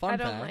 Fun I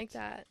don't fact. like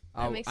that.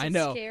 Oh, That makes I it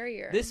know.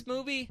 scarier. This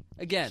movie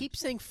again. Keep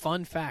saying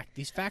fun fact.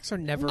 These facts are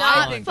never Not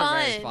I fun. think they're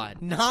very fun.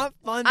 fun. Not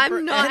fun. I'm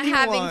for not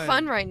having anyone.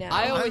 fun right now.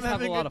 I always I'm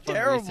have a having lot of fun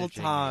terrible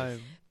researching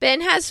time. Ben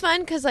has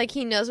fun because like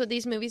he knows what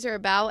these movies are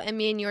about, and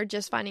me and you are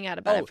just finding out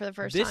about it for the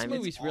first this time.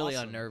 movie's really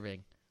awesome.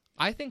 unnerving.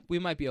 I think we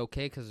might be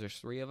okay because there's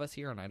 3 of us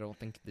here, and I don't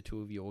think the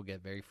 2 of you will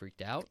get very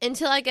freaked out.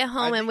 Until I get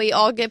home I and think we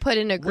all get put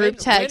in a group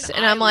When- text, when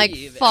and I I'm like,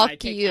 leave and I "Fuck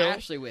take you."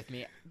 Ashley with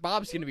me.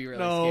 Bob's gonna be really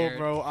No, scared.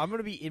 bro. I'm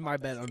gonna be in my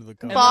bed under the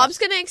covers. Bob's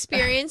gonna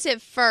experience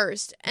it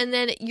first, and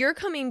then you're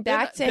coming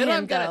back to then him.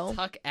 I'm gonna Though,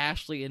 tuck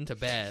Ashley into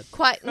bed.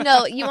 quite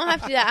no, you won't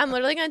have to do that. I'm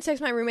literally gonna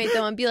text my roommate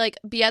though and be like,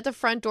 "Be at the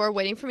front door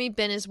waiting for me."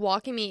 Ben is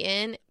walking me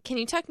in. Can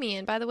you tuck me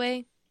in? By the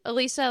way,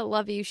 Elisa,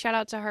 love you. Shout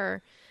out to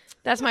her.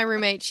 That's my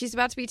roommate. She's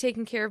about to be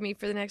taking care of me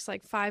for the next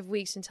like 5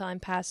 weeks until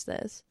I'm past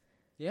this.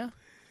 Yeah.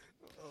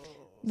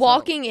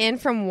 Walking in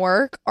from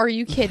work? Are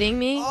you kidding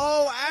me?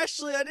 Oh,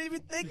 Ashley, I didn't even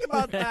think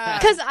about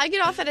that. Because I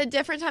get off at a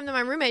different time than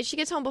my roommate. She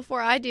gets home before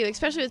I do,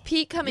 especially with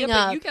Pete coming Yeah, but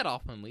up. you get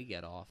off when we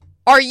get off.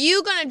 Are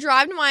you going to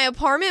drive to my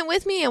apartment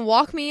with me and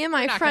walk me in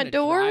my We're not front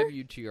gonna door? drive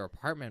you to your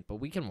apartment, but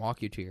we can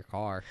walk you to your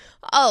car.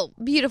 Oh,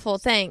 beautiful.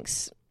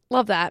 Thanks.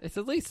 Love that. It's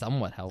at least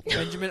somewhat helpful.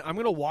 Benjamin, I'm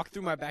gonna walk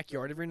through my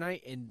backyard every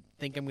night and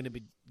think I'm gonna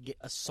get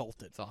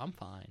assaulted. So I'm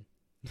fine.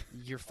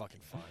 You're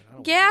fucking fine. I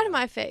don't Get want out of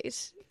my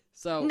face.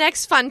 So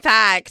Next fun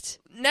fact.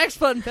 next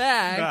fun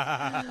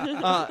fact.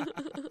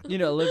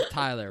 that. Liv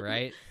Tyler,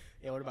 right?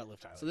 Yeah. What about Liv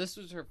Tyler? So this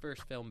was her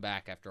first film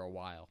back after a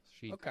while.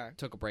 She Okay.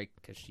 took a break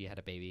because she had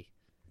a baby.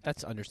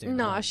 That's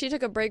understandable. Nah, she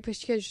took a break because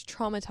she was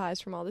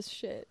traumatized from all this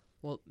shit.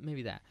 Well,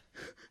 maybe that.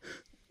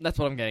 That's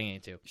what I'm getting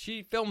into.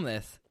 She filmed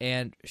this,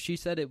 and she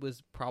said it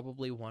was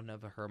probably one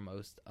of her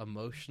most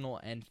emotional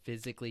and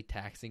physically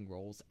taxing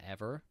roles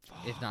ever,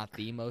 if not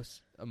the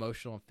most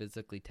emotional and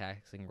physically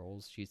taxing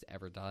roles she's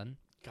ever done.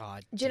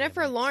 God.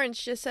 Jennifer damn it.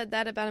 Lawrence just said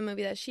that about a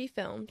movie that she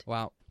filmed.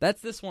 Wow.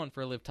 That's this one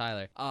for Liv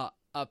Tyler.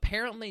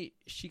 Apparently,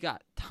 she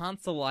got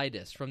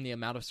tonsillitis from the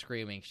amount of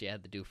screaming she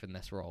had to do from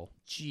this role.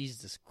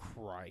 Jesus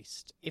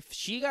Christ. If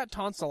she got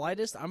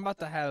tonsillitis, you're about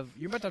to have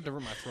to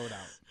rip my throat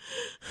out.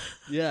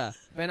 Yeah.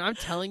 Man, I'm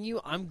telling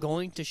you, I'm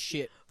going to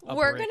shit.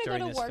 We're going to go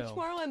to work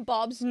tomorrow, and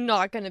Bob's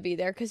not going to be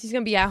there because he's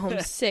going to be at home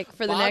sick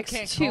for the Bob next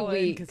can't 2 call in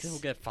weeks. 'cause he'll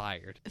get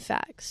fired.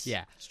 Facts.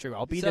 Yeah. It's true.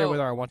 I'll be So- there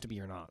whether I want to be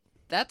or not.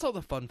 That's all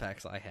the fun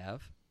facts I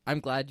have. I'm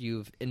glad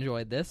you've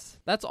enjoyed this.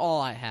 That's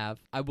all I have.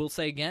 I will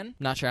say again,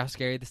 not sure how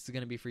scary this is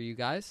going to be for you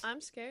guys. I'm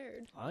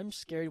scared. I'm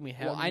scared we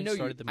haven't Well, I know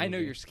started the movie. I know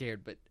you're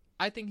scared, but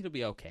I think it'll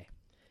be okay.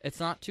 It's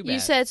not too bad. You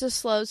said it's a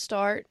slow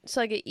start,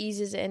 so like it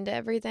eases into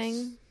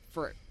everything.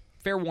 For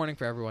fair warning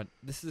for everyone,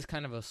 this is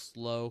kind of a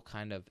slow,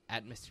 kind of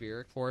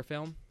atmospheric horror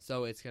film,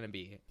 so it's going to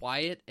be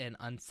quiet and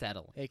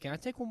unsettling. Hey, can I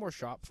take one more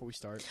shot before we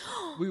start?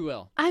 We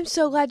will. I'm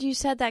so glad you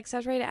said that because I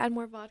was ready to add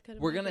more vodka.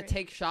 We're going to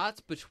take shots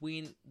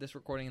between this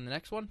recording and the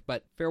next one,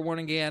 but fair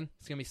warning again,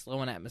 it's going to be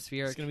slow and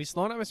atmospheric. It's going to be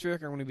slow and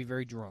atmospheric. I'm going to be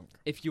very drunk.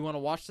 If you want to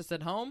watch this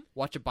at home,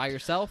 watch it by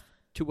yourself,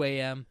 2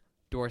 a.m.,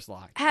 doors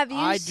locked. Have you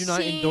I do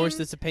not endorse seen-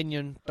 this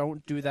opinion.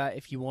 Don't do that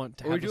if you want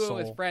to Or have a do it soul.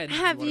 with friends. if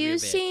Have wanna be a you bitch.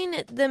 seen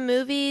the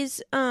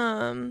movies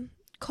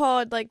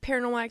called like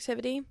Paranormal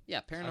Activity?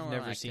 Yeah, Paranormal I've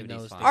never seen Activity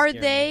is those. fine. Are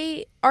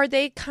Are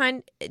they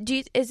kind?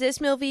 Is this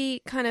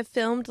movie kind of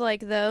filmed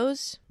like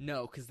those?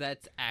 No, because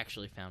that's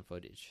actually found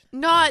footage.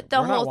 Not the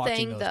We're not whole watching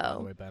thing those, by the though.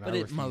 way, Ben. But I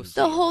it refuse. most-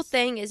 The whole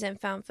thing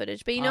isn't found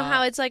footage, but you know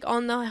how Uh, it's like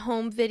on the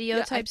home video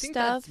Yeah, type I think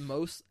stuff.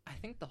 That's I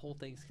think the whole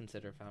thing's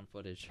considered found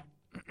footage.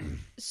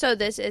 So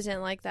this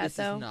isn't like that This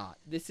though. is not.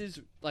 This is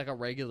like a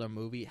regular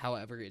movie.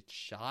 However, it's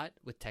shot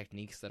with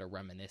techniques that are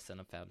reminiscent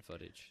of found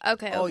footage.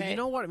 Okay. Oh, Okay. you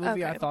know what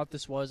movie I Okay. thought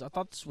this was? I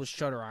thought this was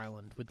Shutter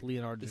Island with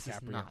Leonardo This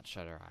DiCaprio. is not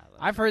Shutter Island.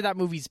 I've heard that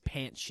movie's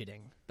pants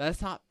shitting.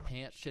 That's not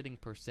pants shitting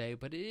per se,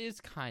 but it is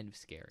kind of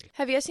scary.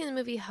 Have you guys seen the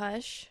movie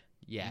Hush?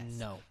 Yes.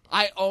 No.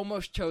 I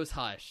almost chose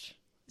Hush.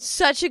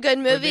 Such a good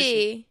this-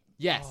 movie.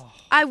 Yes. Oh.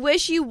 I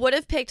wish you would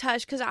have picked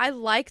Hush because I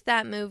like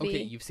that movie.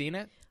 Okay, you've seen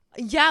it?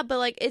 Yeah, but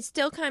like it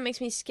still kind of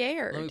makes me Let me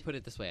scared. put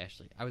it this way,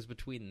 Ashley. I was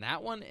between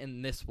that one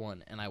and this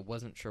one, and I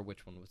wasn't sure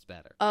which one was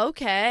better.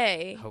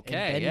 Okay. Okay,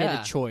 And Ben yeah.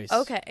 made a choice.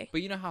 Okay.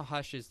 But you know how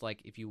Hush is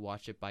like, if you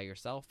watch it by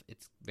yourself,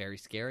 it's very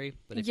scary.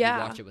 But if Yeah.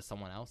 you watch it with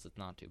someone else, it's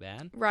not too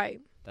bad.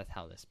 Right. That's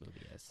how this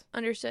movie is.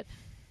 Understood.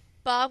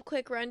 Bob,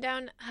 quick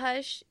rundown.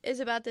 Hush is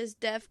about this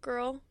deaf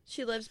girl.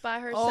 She lives by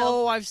herself.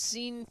 Oh, I've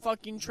seen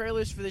fucking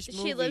trailers for this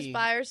movie. She lives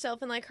by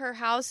herself in like her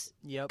house,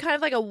 Yep. kind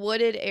of like a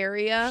wooded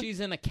area. She's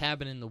in a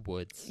cabin in the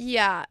woods.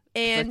 Yeah,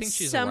 and think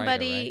she's a writer,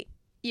 somebody. right?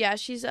 Yeah,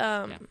 she's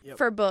Yep.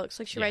 for books.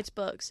 Like she Yeah. writes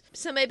books.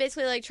 Somebody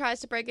basically like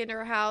tries to break into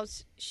her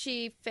house.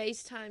 She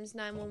FaceTimes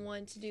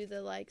 911 to do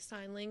the like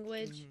sign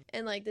language,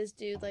 and like this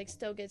dude like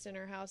still gets in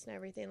her house and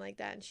everything like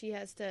that. And she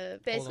has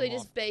to basically him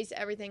just off. base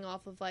everything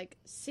off of like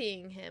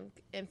seeing him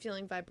and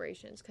feeling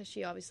vibrations because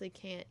she obviously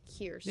can't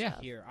hear Yeah.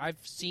 stuff. Here, I've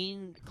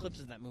seen clips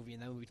of that movie,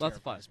 and that movie Lots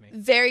of terrifies me.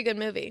 Very good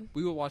movie.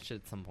 We will watch it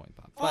at some point,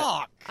 Bob. But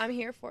Fuck! I'm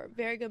here for it.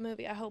 Very good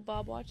movie. I hope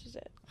Bob watches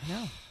it.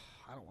 no.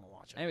 I don't want to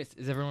watch it. Anyways,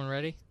 is everyone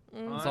ready?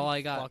 Mm. That's all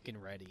I got. Fucking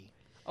ready.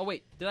 Oh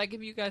wait, did I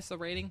give you guys the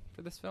rating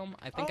for this film?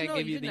 I think Oh, I no,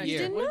 gave you you the didn't You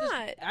year. did What is this?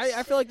 not.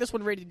 I feel like this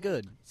one rated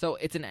good. So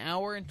it's an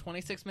hour and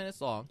 26 minutes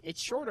long. It's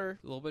shorter.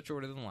 A little bit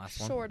shorter than the last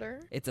one. Shorter.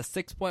 It's a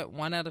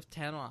 6.1 out of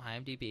 10 on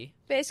IMDb.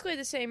 Basically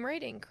the same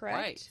rating, correct?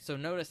 Right. So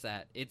notice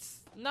that it's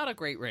not a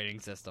great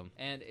rating system,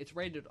 and it's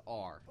rated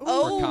R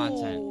Oh. for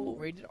content.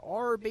 Rated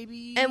R,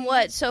 baby. And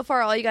what? So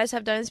far, all you guys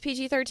have done is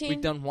PG-13.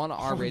 We've done one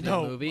R-rated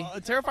no. movie.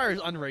 Terrifier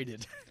is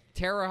unrated.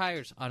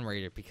 Terrifier's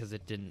unrated because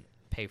it didn't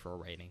pay for a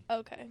rating.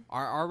 Okay.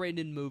 Our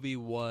R-rated movie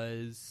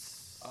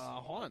was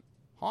Haunt.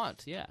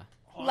 Haunt. Yeah.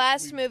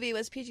 Last movie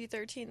was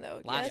PG-13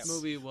 though. Last yes?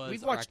 movie was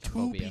We've watched 2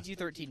 Arachnophobia.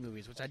 PG-13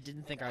 movies, which I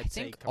didn't think I I'd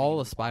say. think coming all into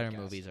the the Spider podcast.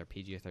 movies are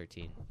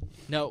PG-13.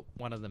 No,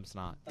 one of them's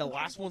not. The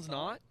last one's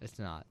not. It's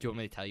not. Do you want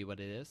me to tell you what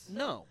it is?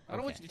 No, I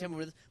don't want Okay. you to tell me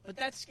what it is, but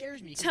that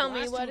scares me. 'cause Tell the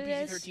me last what two it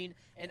were is. PG-13,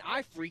 and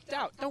I freaked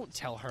out. Don't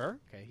tell her.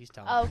 Okay, he's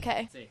telling.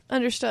 Okay. See.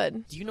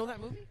 Understood. Do you know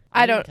that movie?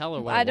 I didn't don't. tell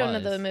her what I it don't know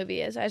was. what the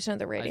movie is. I just know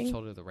the I rating. just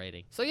told her the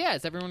rating. So yeah,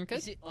 is everyone good?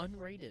 Is it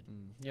unrated?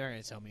 You're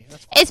gonna tell me.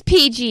 That's It's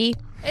PG.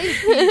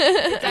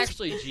 It's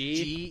actually G.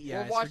 G. Yeah,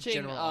 We're it's for watching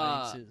general uh,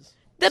 audiences.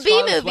 The B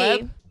Scarlet's movie.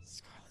 Web?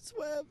 Scarlet's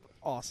Web.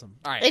 Awesome.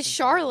 All right. It's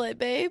Charlotte,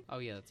 babe. Oh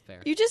yeah, that's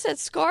fair. You just said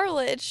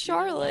Scarlet. It's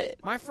Charlotte.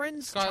 My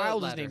friend's Scarlet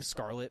child is Letter. named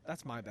Scarlet.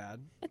 That's my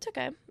bad. It's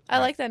okay. I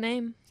like that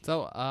name.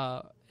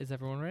 So is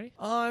everyone ready?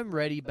 I'm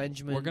ready,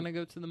 Benjamin. We're gonna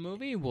go to the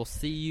movie. We'll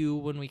see you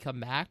when we come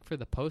back for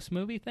the post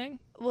movie thing.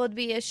 Will it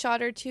be a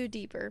shot or two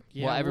deeper?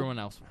 Yeah, well, everyone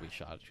else will be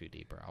shot too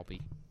deeper. I'll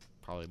be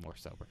probably more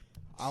sober.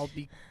 I'll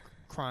be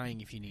crying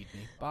if you need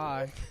me.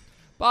 Bye.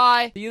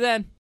 Bye. See you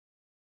then.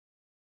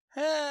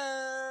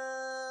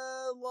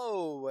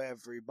 Hello,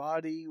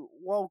 everybody.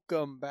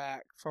 Welcome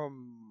back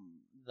from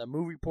the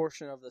movie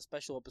portion of the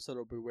special episode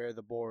of Beware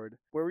the Board,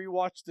 where we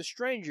watched The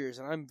Strangers,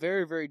 and I'm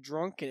very, very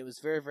drunk, and it was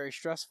very, very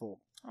stressful.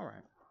 All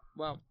right.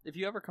 Well, if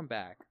you ever come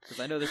back, because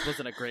I know this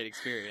wasn't a great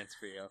experience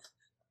for you.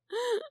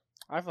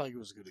 I feel like it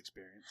was a good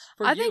experience.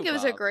 For I you, think it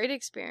was a Bob. great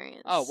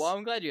experience. Oh, well,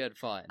 I'm glad you had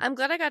fun. I'm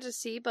glad I got to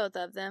see both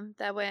of them.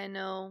 That way I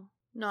know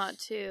not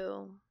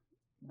to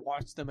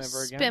Watch them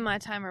ever again? spend my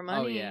time or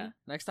money. Oh, yeah.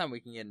 Next time we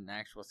can get an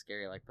actual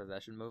scary, like,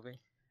 possession movie.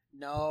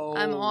 No.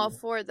 I'm all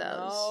for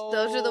those.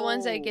 Those are the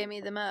ones that get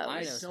me the most. I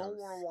know don't some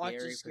wanna watch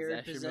a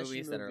scary possession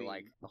movies that are, movie.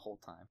 like, the whole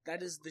time.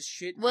 That is the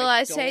shit. Will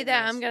I don't say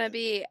that mess I'm gonna with.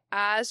 be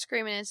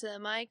screaming into the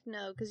mic?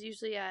 No, because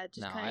usually I just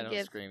No, I kind don't of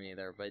give. scream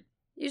either, but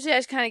Usually I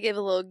just kind of give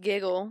a little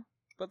giggle.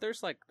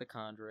 there's, like, The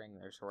Conjuring,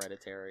 there's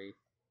Hereditary.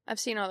 I've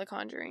seen all the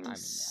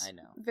Conjurings. I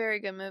know. Very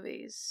good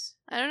movies.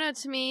 I don't know.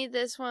 To me,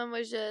 this one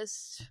was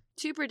just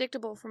too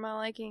predictable for my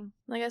liking.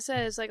 Like I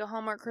said, it's like a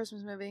Hallmark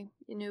Christmas movie.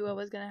 You knew what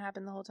was gonna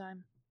happen the whole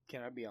time.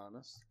 Can I be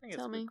honest? I think it's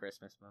Tell a good me.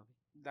 Christmas movie.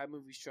 That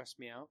movie stressed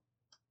me out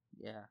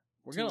Yeah.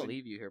 We're To gonna a-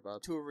 leave you here,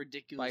 Bob. to a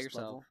ridiculous By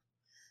yourself. level.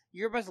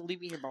 You're about to leave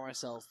me here by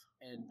myself,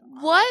 and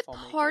What I'll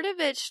make part it. of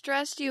it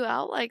stressed you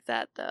out like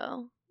that,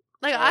 though?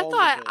 Like All I of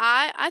thought it.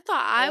 I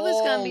thought I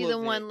was gonna be All the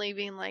of one it.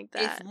 leaving like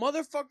that. If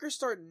motherfuckers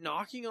start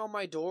knocking on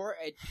my door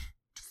at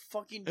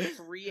fucking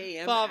 3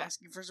 a.m. Bob.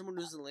 asking for someone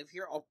who doesn't live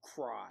here, I'll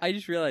cry. I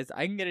just realized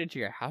I can get into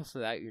your house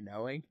without you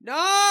knowing.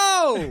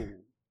 No!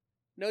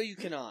 No, you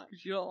cannot.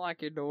 'Cause you don't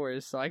lock your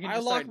doors, so I can I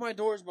just lock start, my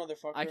doors,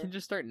 motherfucker. I can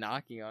just start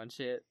knocking on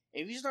shit.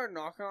 If you start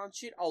knocking on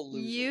shit, I'll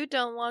lose You it.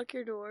 don't lock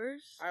your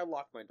doors. I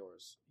lock my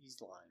doors. He's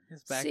lying.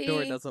 His back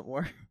door See? doesn't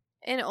work.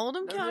 In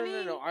Oldham No,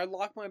 County, no. I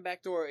lock my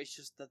back door. It's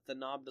just that the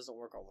knob doesn't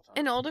work all the time.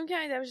 in Oldham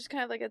County, that was just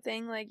kind of like a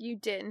thing. Like you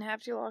didn't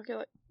have to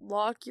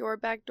lock your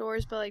back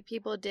doors, but like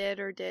people did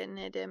or didn't.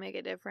 It didn't make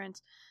a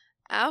difference.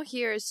 Out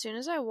here, as soon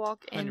as I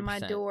walk in my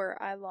 100%. door,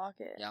 I lock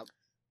it. Yep.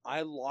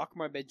 I lock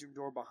my bedroom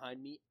door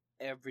behind me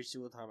every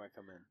single time I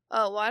come in.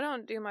 Oh, well, I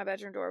don't do my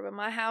bedroom door, but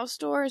my house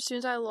door, as soon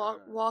as I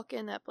No. walk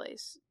in that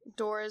place,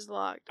 door is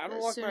locked. I don't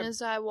As lock soon my-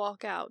 as I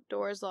walk out,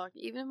 door is locked.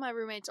 Even if my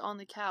roommate's on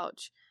the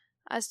couch,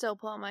 I still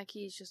pull out my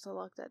keys just to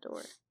lock that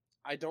door.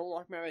 I don't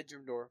lock my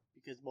bedroom door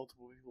because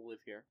multiple people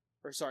live here.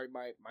 Or sorry,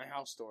 my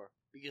house door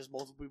because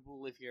multiple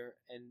people live here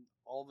and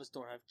all of us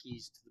don't have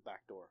keys to the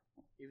back door.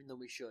 Even though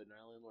we should, and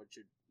our landlord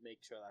should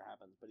make sure that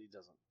happens, but he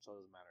doesn't, so it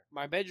doesn't matter.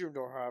 My bedroom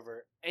door,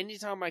 however,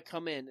 anytime I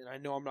come in and I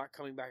know I'm not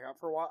coming back out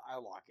for a while, I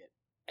lock it.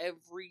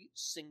 Every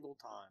single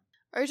time.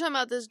 Are you talking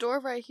about this door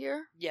right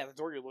here? Yeah, the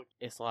door you're looking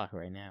It's locked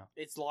right now.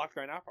 it's locked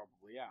right now,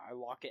 probably. Yeah, I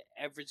lock it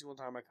every single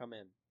time I come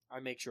in. I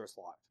make sure it's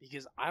locked.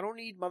 Because I don't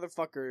need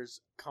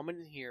motherfuckers coming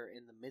in here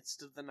in the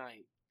midst of the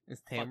night. Is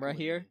fucking Tamara with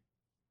here? me.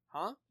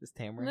 Huh? Is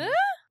Tamara Eh? here?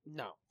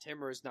 No,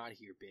 Tamara is not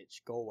here,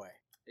 bitch. Go away.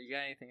 You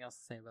got anything else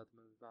to say about the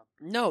movie, Bob?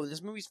 No,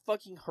 this movie's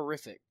fucking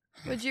horrific.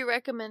 Would you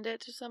recommend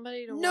it to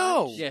somebody to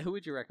No! watch? Yeah, who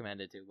would you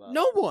recommend it to, Bob?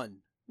 No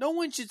one. No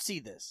one should see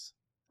this.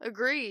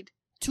 Agreed.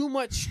 Too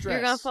much stress.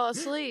 You're gonna fall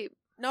asleep.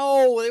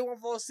 No, they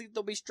won't fall asleep.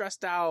 They'll be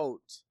stressed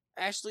out.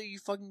 Ashley, are you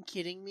fucking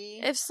kidding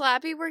me? If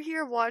Slappy were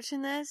here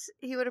watching this,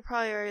 he would have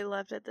probably already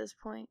left at this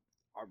point.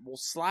 Well,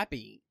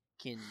 Slappy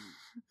can.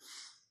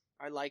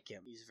 I like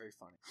him. He's very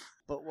funny.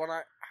 But when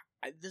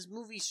this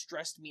movie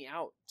stressed me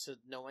out to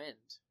no end.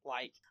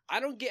 Like, I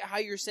don't get how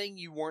you're saying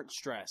you weren't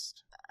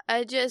stressed.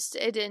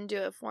 It didn't do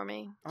it for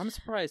me. I'm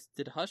surprised.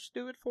 Did Hush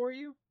do it for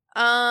you?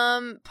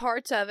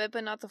 Parts of it,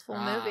 but not the full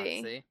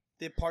movie. See?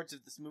 Did parts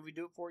of this movie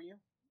do it for you?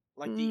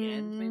 Like the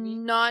end, maybe?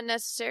 Not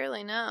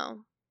necessarily,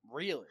 no.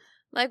 Really?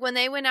 Like when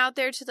they went out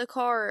there to the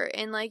car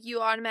and like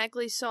you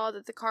automatically saw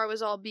that the car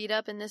was all beat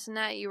up and this and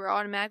that, you were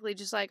automatically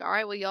just like, all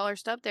right, well, y'all are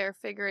stuck there,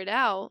 figure it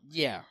out.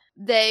 Yeah.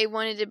 They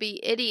wanted to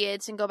be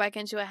idiots and go back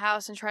into a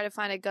house and try to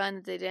find a gun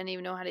that they didn't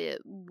even know how to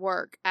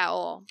work at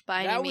all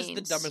by any means. That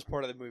was the dumbest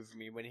part of the movie for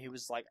me, when he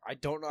was like, I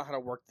don't know how to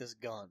work this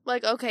gun.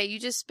 Like, okay, you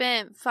just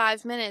spent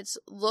 5 minutes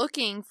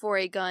looking for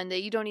a gun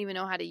that you don't even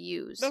know how to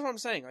use. That's what I'm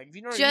saying. Like, if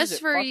you know how to Just use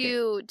it, for fuck it.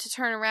 you to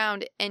turn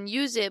around and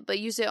use it, but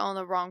use it on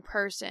the wrong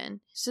person.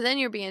 So then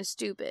you're being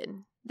stupid.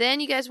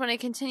 Then you guys want to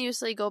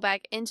continuously go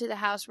back into the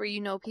house where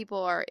you know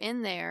people are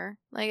in there.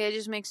 Like, it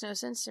just makes no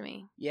sense to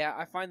me. Yeah,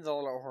 I find that a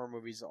lot of horror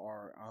movies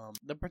are,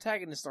 the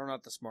protagonists are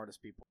not the smartest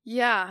people.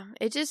 Yeah,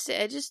 it just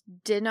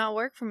did not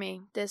work for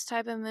me. This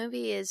type of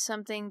movie is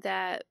something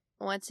that,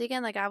 once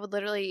again, like, I would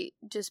literally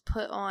just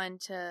put on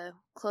to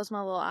close my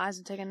little eyes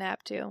and take a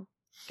nap too.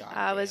 God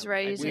I was damn.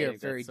 ready to We are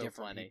take- very That's so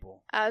different funny.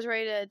 people. I was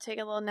ready to take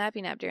a little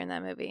nappy nap during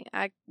that movie.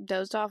 I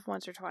dozed off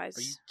once or twice.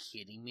 Are you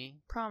kidding me?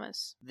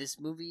 Promise. This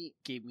movie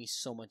gave me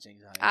so much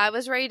anxiety. I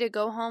was ready to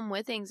go home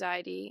with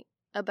anxiety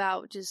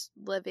about just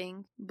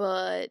living,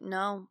 but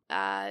no,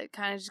 kind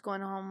of just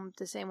going home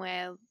the same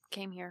way I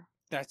came here.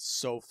 That's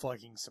so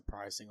fucking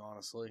surprising,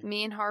 honestly.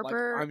 Me and Like,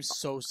 Harper, I'm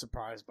so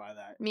surprised by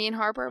that.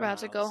 are about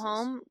to go analysis.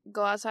 home,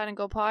 go outside and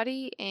go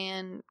potty,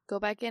 and go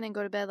back in and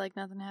go to bed like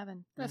nothing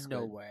happened. That's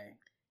no good. way.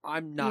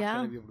 I'm not Yeah.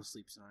 gonna be able to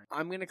sleep tonight.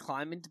 I'm gonna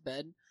climb into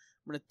bed.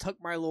 I'm gonna tuck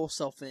my little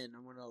self in.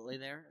 I'm gonna lay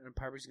there, and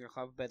Piper's gonna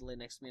climb into bed, lay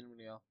next to me, and I'm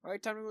gonna go, all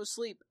right, time to go to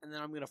sleep. And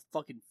then I'm gonna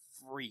fucking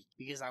freak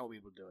because I won't be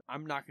able to do it.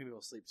 I'm not gonna be able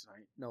to sleep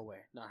tonight. No way.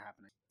 Not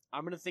happening.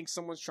 I'm gonna think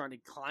someone's trying to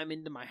climb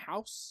into my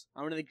house.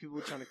 I'm gonna think people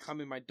are trying to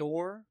come in my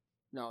door.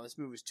 No, this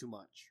movie was too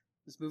much.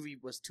 This movie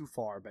was too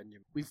far,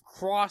 Benjamin. We've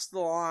crossed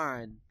the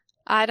line.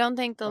 I don't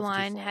think the That's too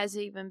line far. has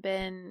even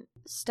been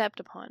stepped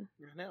upon.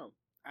 I know.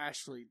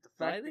 Ashley, the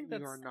But I fact think that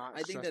you that's- are not I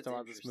think stressed that's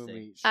about this interesting.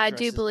 movie I do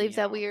stresses believe me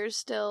that out. we are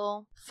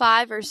still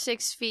 5 or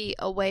 6 feet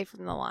away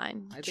from the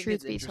line. I think Truth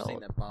it's be interesting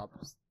told. that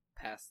Bob's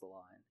past the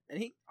line.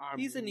 And I'm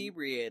he's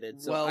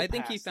inebriated, so well I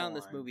think he past the found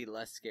this line. movie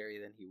less scary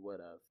than he would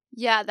have.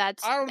 Yeah,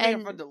 that's. I don't think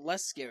and I found it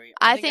less scary.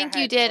 I think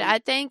you had did. a- I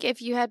think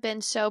if you had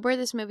been sober,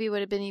 this movie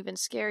would have been even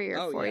scarier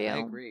Oh for yeah,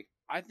 you. I agree.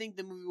 I think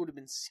the movie would have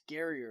been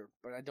scarier,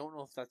 but I don't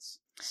know if that's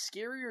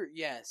scarier.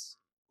 Yes,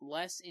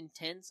 less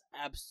intense.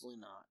 Absolutely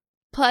not.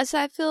 Plus,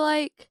 I feel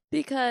like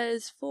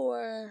because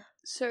for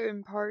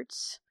certain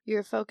parts,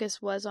 your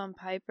focus was on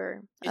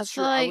Piper. I It's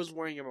feel true. like I was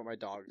worrying about my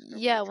dog.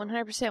 yeah,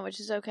 100%, which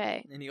is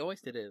okay. And he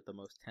always did it at the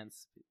most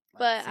tense.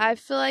 But I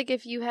scenes. feel like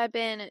if you had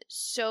been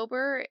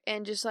sober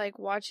and just like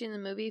watching the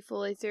movie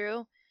fully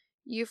through,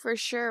 you for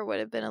sure would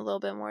have been a little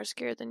bit more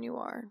scared than you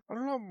are. I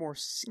don't know. I'm more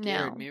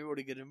scared. No. Maybe I would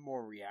have gotten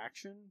more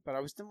reaction, but I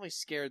was definitely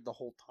scared the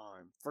whole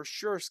time. For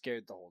sure,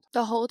 scared the whole time.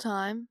 The whole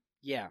time.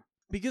 Yeah,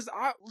 because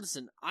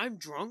I'm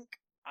drunk.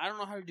 I don't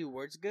know how to do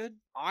words good.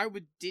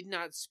 Did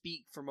not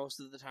speak for most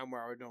of the time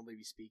where I would normally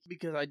be speaking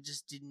because I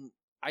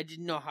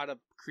didn't know how to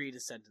create a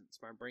sentence.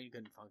 My brain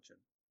couldn't function.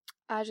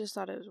 I just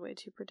thought it was way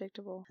too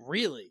predictable.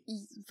 Really?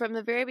 From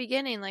the very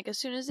beginning, like as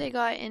soon as they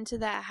got into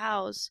that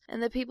house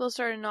and the people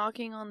started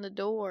knocking on the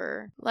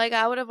door, like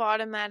I would have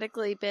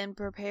automatically been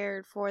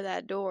prepared for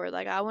that door.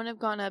 Like I wouldn't have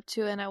gone up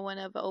to it and I wouldn't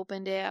have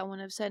opened it. I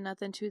wouldn't have said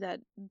nothing to that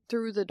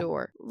through the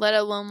door, let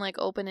alone like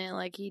open it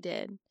like he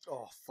did.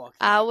 Oh fuck.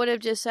 I that. would have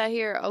just sat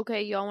here,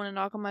 okay, y'all want to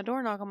knock on my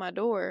door, knock on my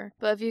door.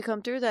 But if you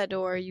come through that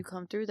door, you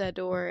come through that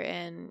door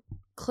and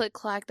click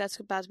clack, that's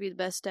about to be the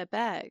best step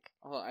back.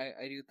 Well,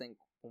 I do think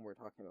when we're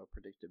talking about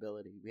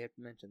predictability, we have to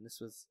mention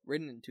this was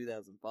written in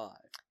 2005,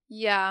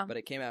 Yeah. but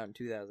it came out in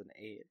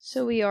 2008.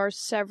 So we are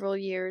several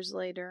years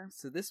later.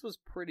 So this was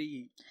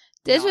pretty.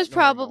 This not was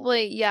normal.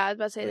 probably, yeah, I was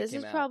about to say, when it this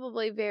is came out.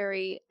 probably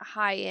very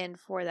high end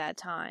for that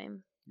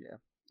time.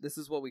 This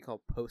is what we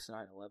call post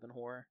 9/11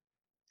 horror.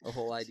 The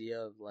whole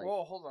idea of like,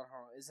 Whoa, hold on.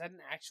 Is that an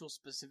actual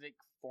specific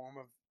form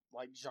of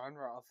like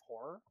genre of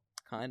horror?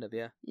 kind of,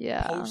 yeah.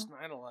 Yeah. Post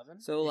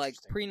 9/11. So like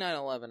pre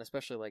 9/11,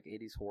 especially like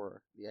 80s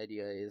horror, the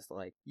idea is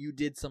like you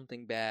did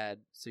something bad,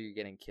 so you're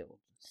getting killed.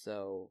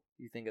 So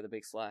you think of the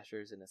big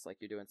slashers, and it's like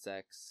you're doing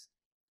sex,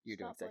 you're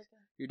doing sex,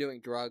 you're doing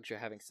drugs, you're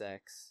having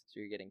sex, so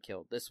you're getting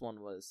killed. This one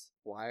was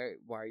why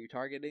are you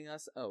targeting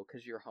us? Oh,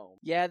 because you're home.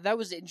 Yeah, that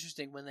was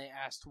interesting when they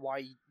asked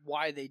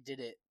why they did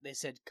it. They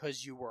said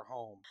because you were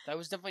home. That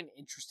was definitely an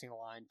interesting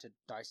line to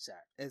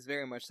dissect. It's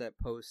very much that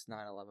post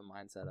 9/11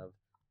 mindset of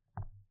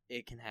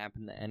it can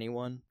happen to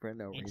anyone for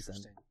no reason.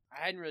 Interesting.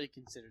 I hadn't really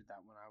considered that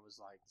when I was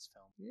like this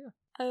film.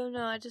 I don't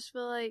know. I just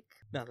feel like,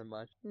 Nothing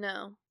much.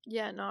 no.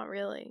 Yeah, not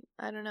really.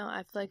 I don't know. I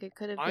feel like it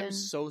could have I'm been.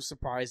 so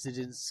surprised it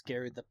didn't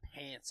scare the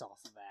pants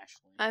off of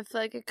Ashley. I feel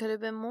like it could have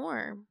been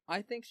more.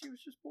 I think she was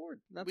just bored.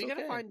 That's we okay.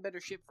 gotta find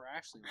better shit for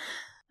Ashley. Man.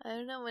 I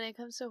don't know. When it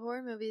comes to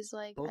horror movies,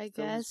 like, Both I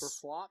films were guess.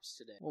 flops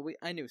today. Well,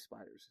 I knew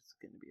Spiders was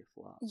going to be a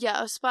flop.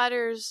 Yeah,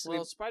 Spiders.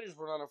 Well, Spiders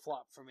were not a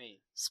flop for me.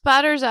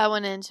 Spiders I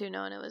went into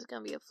knowing it was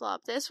going to be a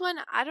flop. This one,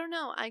 I don't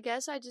know. I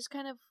guess I just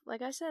kind of,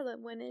 like I said, like,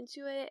 went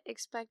into it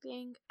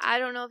expecting, I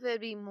don't know if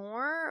it'd be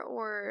more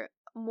or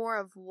more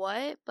of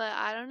what, but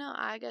I don't know.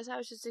 I guess I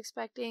was just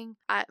expecting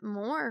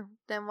more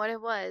than what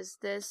it was.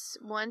 This,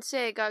 once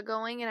it got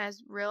going and I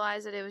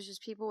realized that it was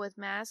just people with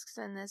masks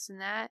and this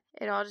and that,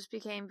 it all just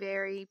became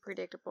very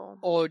predictable.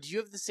 Oh, do you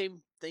have the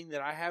same thing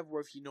that I have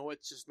where if you know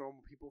it's just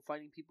normal people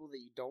fighting people that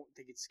you don't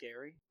think it's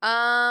scary?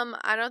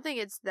 I don't think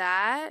it's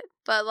that,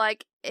 but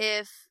like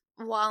if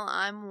while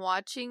I'm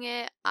watching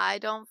it, I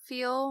don't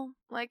feel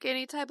like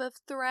any type of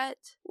threat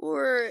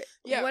or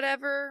Yeah.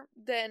 whatever,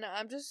 then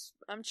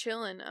I'm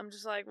chilling. I'm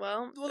just like,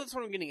 well, That's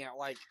what I'm getting at.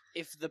 Like,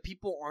 if the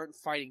people aren't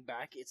fighting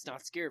back, it's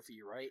not scary for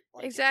you, right?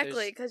 Like, if exactly,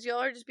 there's- because y'all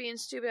are just being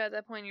stupid at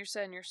that point. You're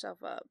setting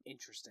yourself up,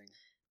 Interesting.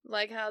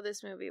 like how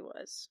this movie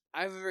was.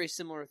 I have a very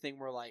similar thing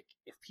where, like,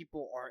 if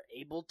people are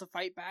able to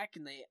fight back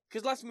and they...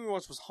 Because last movie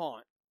once was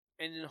Haunt.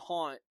 And in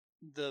Haunt,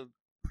 the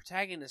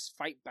protagonists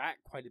fight back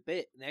quite a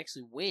bit and they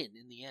actually win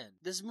in the end.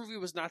 This movie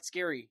was not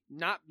scary,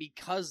 not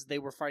because they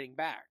were fighting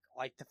back.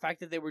 Like, the fact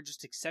that they were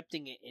just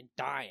accepting it and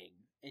dying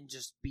and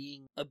just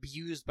being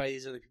abused by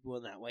these other people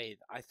in that way,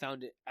 I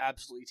found it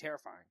absolutely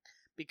terrifying.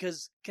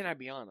 Because, can I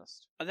be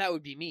honest? That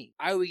would be me.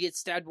 I would get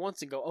stabbed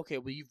once and go, okay,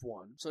 well, you've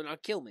won, so now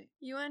kill me.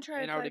 You want to try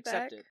And to I would fight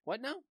accept back? it.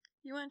 What now?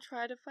 You want to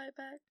try to fight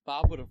back?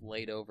 Bob would have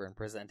laid over and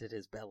presented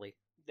his belly.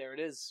 There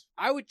it is.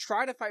 I would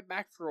try to fight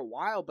back for a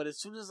while, but as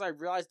soon as I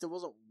realized it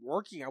wasn't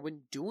working, I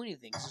wouldn't do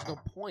anything. 'Cause there's no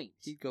point.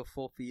 He'd go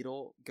full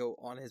fetal, go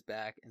on his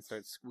back, and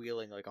start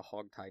squealing like a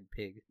hog-tied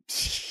pig.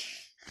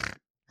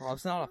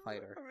 Bob's not a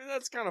fighter. I mean,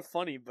 that's kind of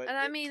funny, but And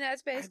I mean,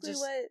 that's basically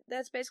just-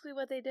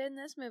 what they did in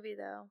this movie,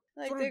 though.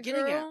 that's Like what the I'm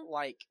getting girl, at.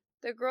 Like,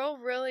 the girl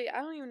really, I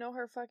don't even know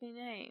her fucking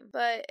name,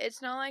 but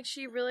it's not like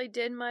she really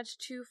did much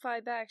to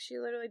fight back. She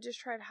literally just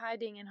tried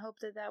hiding and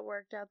hoped that that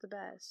worked out the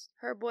best.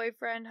 Her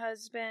boyfriend,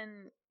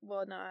 husband,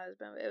 well, not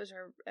husband, it was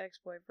her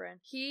ex-boyfriend.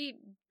 He,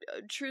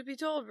 truth be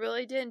told,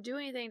 really didn't do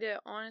anything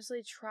to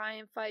honestly try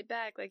and fight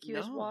back. Like, he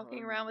was No,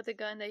 walking around with a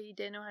gun that he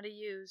didn't know how to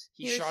use.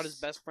 he was- shot his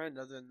best friend.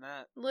 Other than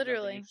that,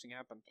 Literally. nothing interesting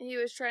happened. He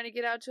was trying to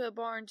get out to a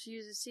barn to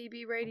use a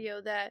CB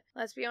radio that,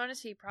 let's be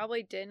honest, he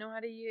probably didn't know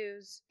how to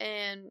use.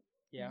 And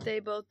Yeah. they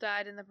both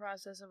died in the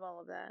process of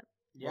all of that.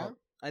 Yeah. Well,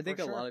 I think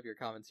for a sure. lot of your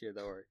comments here,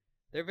 though,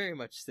 they're very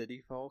much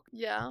city folk.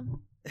 Yeah.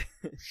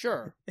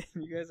 Sure.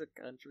 And you guys are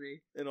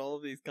country. And all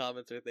of these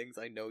comments are things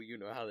I know you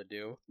know how to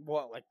do.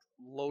 What, like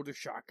load a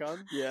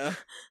shotgun? Yeah.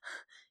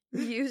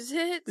 Use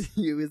it.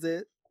 Use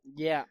it.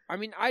 Yeah. I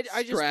mean, I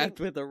just Strapped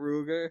think with a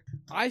Ruger.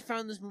 I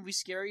found this movie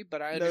scary,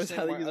 but I Knows understand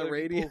how to why use a other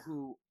radio. people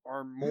who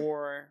are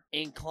more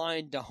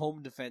inclined to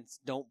home defense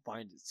don't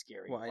find it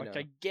scary. Well, I like,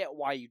 know. I get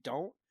why you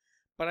don't,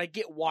 but I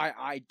get why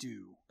I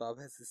do. Bob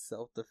has his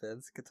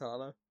self-defense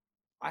katana.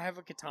 I have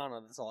a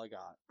katana. That's all I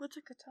got. What's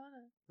a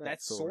katana?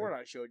 That sword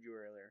I showed you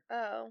earlier.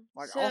 Oh.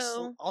 Like,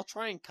 so, I'll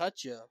try and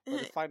cut you,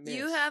 but if I miss,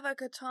 you have a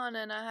katana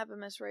and I have a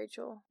Miss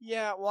Rachel.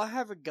 Yeah, well, I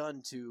have a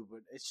gun too,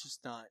 but it's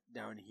just not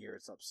down here.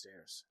 It's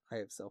upstairs. I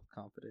have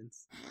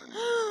self-confidence.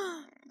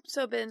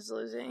 So Ben's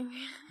losing.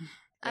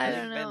 Yeah, I think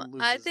don't Ben know.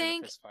 loses I in a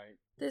think fist fight.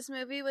 this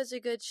movie was a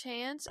good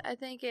chance. I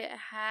think it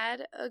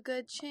had a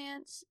good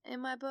chance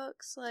in my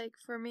books. Like,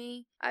 for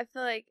me, I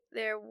feel like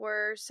there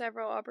were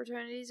several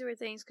opportunities where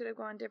things could have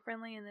gone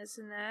differently and this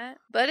and that.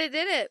 But it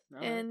did it. All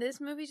right. And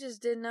this movie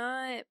just did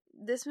not.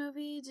 This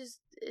movie just,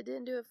 it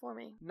didn't do it for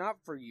me. Not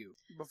for you,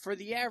 but for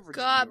the average.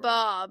 God, viewer,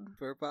 Bob.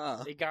 For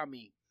Bob. It got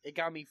me. It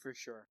got me for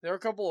sure. There are a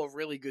couple of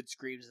really good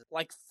screams.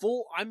 Like,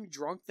 full. I'm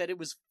drunk that it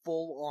was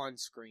full on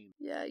scream.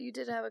 Yeah, you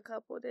did have a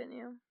couple, didn't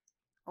you?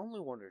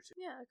 Only one or two.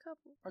 Yeah, a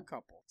couple. A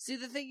couple. See,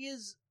 the thing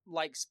is,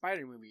 like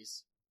spider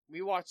movies,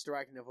 we watched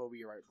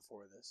Arachnophobia right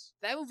before this.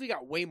 That movie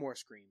got way more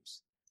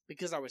screams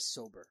because I was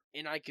sober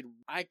and I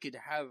could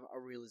have a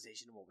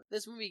realization of what.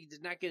 This movie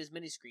did not get as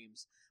many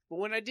screams, but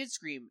when I did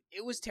scream,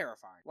 it was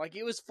terrifying. Like,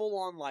 it was full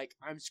on. Like,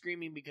 I'm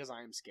screaming because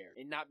I am scared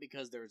and not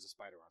because there is a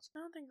spider on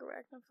screen. I don't think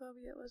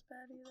Arachnophobia was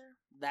bad either.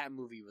 That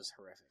movie was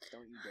horrific.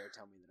 Don't you dare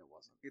tell me that it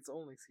wasn't. It's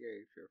only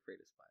scary if you're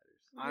afraid of spiders.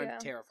 I'm Yeah.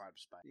 terrified of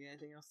spiders. You got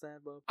anything else to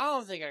add, Bob? I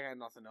don't think I got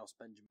nothing else,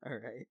 Benjamin.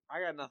 Alright.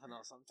 I got nothing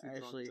else. I'm too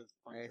Ashley, drunk to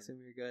I function. assume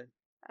you're good.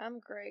 I'm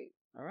great.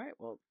 Alright,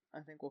 well, I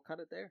think we'll cut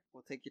it there.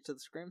 We'll take you to the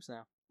screams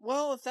now.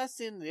 Well, if that's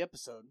the end of the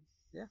episode.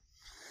 Yeah.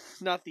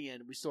 Not the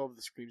end. We still have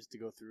the screams to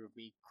go through of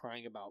me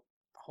crying about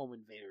home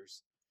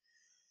invaders.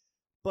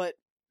 But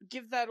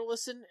give that a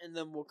listen, and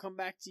then we'll come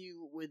back to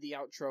you with the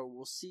outro.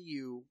 We'll see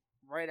you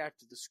right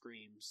after the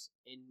screams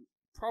in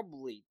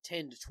probably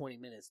 10 to 20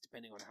 minutes,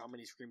 depending on how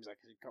many screams I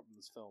can cut from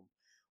this film.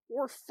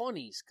 Or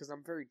funnies, because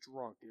I'm very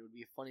drunk. It would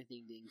be a funny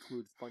thing to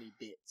include funny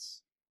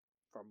bits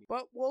from me.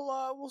 But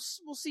we'll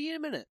see you in a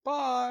minute.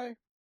 Bye!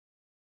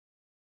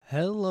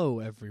 Hello,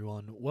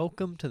 everyone.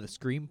 Welcome to the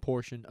Scream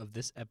portion of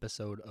this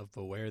episode of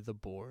Beware the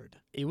Board.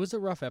 It was a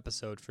rough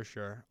episode for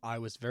sure. I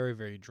was very,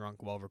 very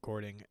drunk while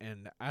recording,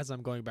 and as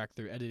I'm going back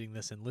through editing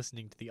this and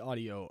listening to the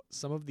audio,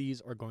 some of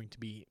these are going to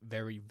be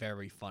very,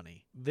 very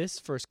funny. This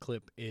first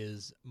clip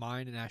is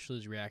mine and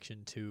Ashley's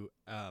reaction to,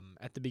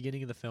 at the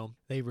beginning of the film,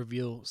 they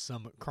reveal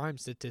some crime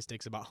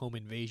statistics about home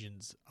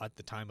invasions at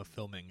the time of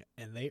filming,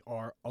 and they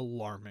are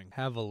alarming.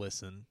 Have a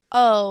listen.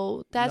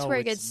 Oh, that's No, where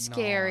it it's gets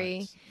scary.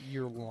 not.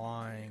 You're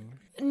lying.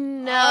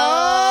 No.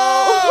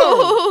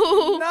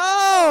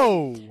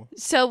 No!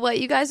 So what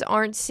you guys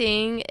aren't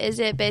seeing is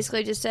it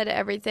basically just said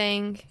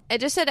everything. It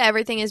just said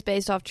everything is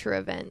based off true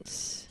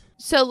events.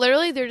 So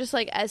literally they're just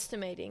like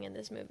estimating in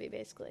this movie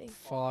basically.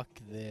 Fuck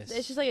this.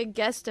 It's just like a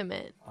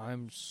guesstimate.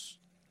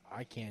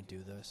 I can't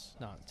do this.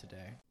 Not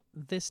today.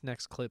 This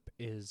next clip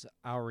is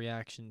our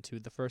reaction to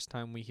the first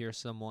time we hear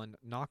someone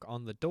knock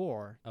on the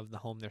door of the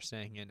home they're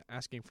staying in,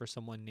 asking for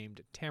someone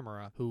named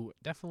Tamara, who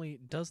definitely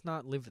does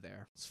not live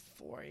there. It's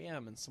 4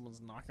 a.m. and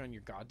someone's knocking on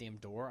your goddamn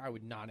door. I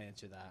would not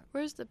answer that.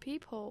 Where's the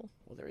peephole?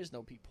 Well, there is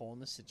no peephole in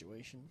this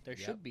situation. There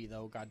Yep. should be,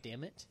 though,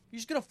 goddammit. You're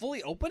just gonna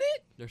fully open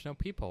it? There's no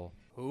peephole.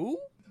 Who?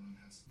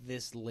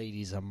 This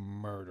lady's a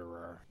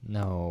murderer.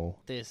 No.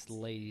 This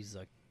lady's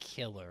a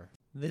killer.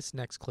 This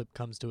next clip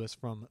comes to us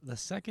from the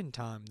second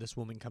time this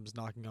woman comes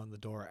knocking on the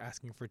door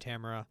asking for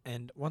Tamara,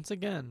 and once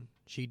again,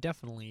 she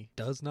definitely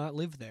does not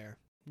live there.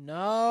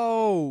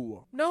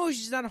 No,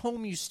 she's not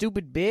home, you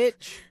stupid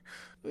bitch.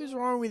 What's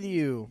wrong with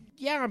you?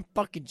 Yeah, I'm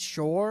fucking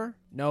sure.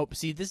 Nope.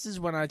 See, this is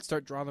when I'd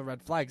start drawing the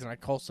red flags and I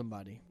call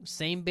somebody.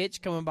 Same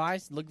bitch coming by,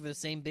 looking for the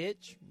same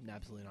bitch?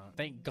 Absolutely not.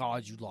 Thank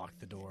God you locked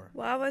the door.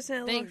 Why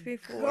wasn't it Thank locked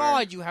before?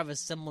 God you have a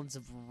semblance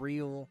of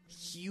real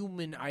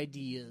human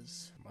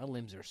ideas. My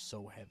limbs are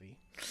so heavy.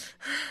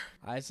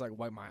 I just like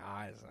wipe my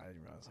eyes and I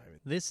didn't realize how heavy.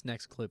 This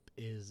next clip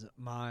is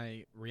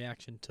my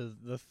reaction to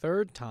the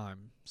third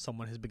time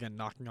someone has begun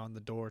knocking on the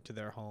door to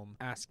their home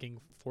asking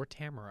for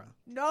Tamara.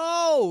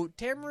 No!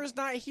 Tamara's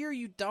not here,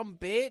 you dumb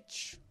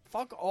bitch.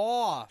 Fuck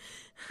off.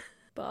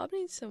 Bob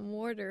needs some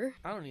water.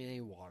 I don't need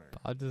any water.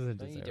 Bob doesn't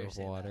Don't you dare deserve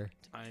say water.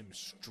 that. I'm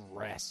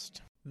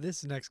stressed.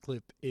 This next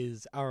clip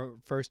is our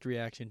first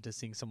reaction to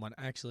seeing someone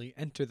actually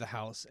enter the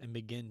house and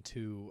begin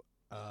to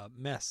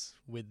mess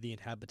with the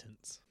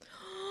inhabitants.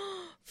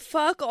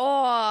 Fuck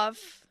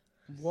off.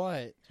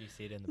 What? Do you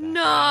see it in the background?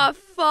 Nah,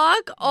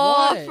 fuck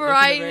off Look at the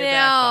right very back,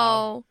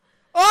 now.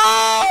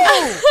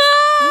 Oh!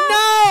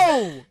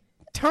 No!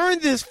 Turn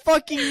this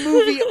fucking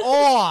movie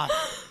off.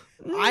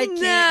 I can't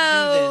do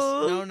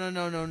this.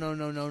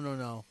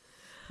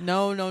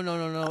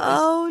 No.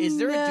 Oh, is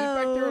there a dude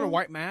back there in a no.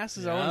 white mask?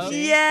 Is that what I'm Yep.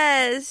 saying?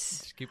 Yes.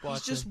 Just keep He's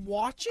watching. just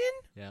watching?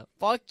 Yep.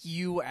 Fuck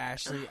you,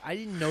 Ashley. I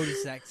didn't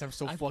notice that because I'm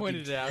so I fucking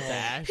pointed it out to tall.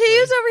 Ashley. He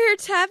was over here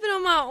tapping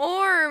on my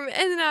arm,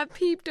 and then I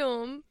peeped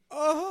him.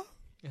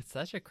 It's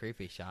such a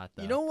creepy shot,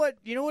 though. You know what?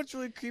 You know what's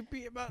really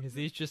creepy about? Because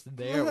he's just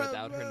there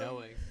without her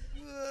knowing.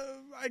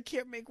 I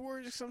can't make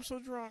words because I'm so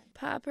drunk.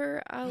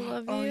 Popper, I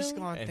love Oh, you. he's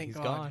gone. And Thank he's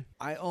God. gone.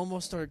 I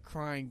almost started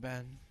crying,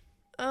 Ben.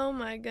 Oh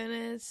my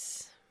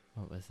goodness.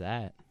 What was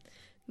that?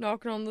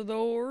 Knocking on the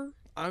door.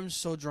 I'm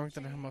so drunk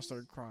that I almost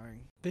started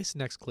crying. This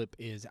next clip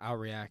is our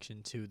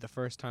reaction to the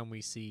first time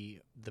we see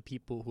the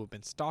people who have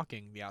been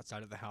stalking the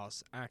outside of the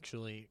house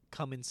actually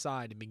come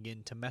inside and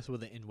begin to mess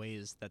with it in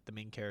ways that the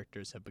main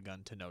characters have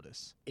begun to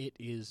notice. It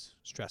is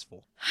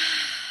stressful.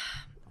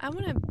 I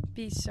want to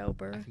be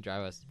sober. I can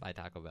drive us by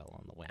Taco Bell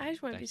on the way. I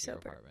just want to be back your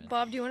sober. apartment.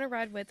 Bob, do you want to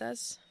ride with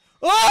us?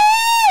 Ah!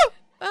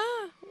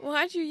 Ah,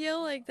 why'd you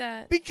yell like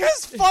that?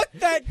 Because fuck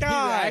that He's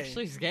guy.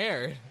 actually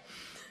scared.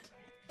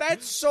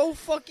 That's so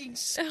fucking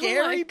scary,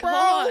 Oh my bro.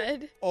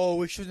 God. Oh,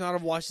 we should not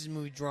have watched this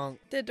movie drunk.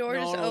 The door no,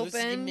 just This is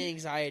giving opened. me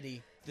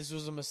anxiety. This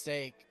was a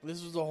mistake.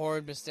 This was a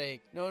horrid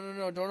mistake. No.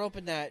 Don't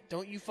open that.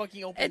 Don't you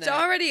fucking open It's that.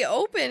 already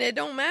open. It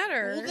don't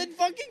matter. Well, then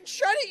fucking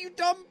shut it, you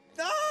dumb.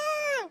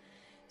 Ah!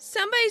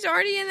 Somebody's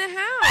already in the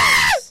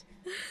house.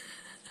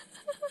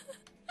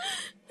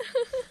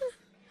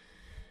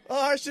 Oh,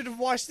 I should have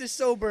watched this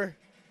sober.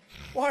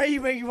 Why are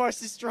you making me watch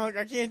this drunk?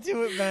 I can't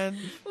do it, man.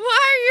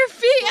 Why are your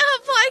feet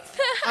up like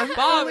that? I'm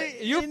Bob, fully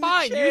you're in the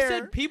fine. You chair.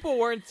 said people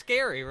weren't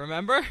scary,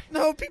 remember?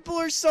 No, people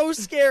are so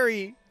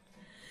scary.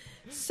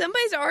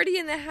 Somebody's already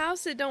in the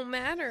house. It don't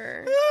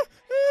matter.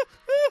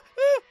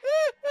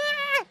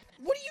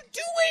 What are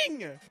you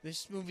doing?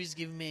 This movie's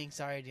giving me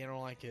anxiety. I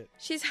don't like it.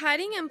 She's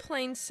hiding in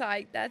plain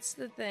sight. That's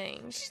the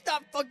thing. She's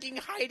not fucking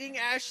hiding,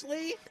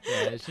 Ashley.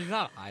 Yeah, she's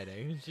not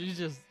hiding. She's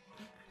just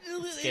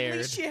At Scared.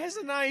 least she has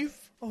a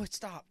knife. Oh, it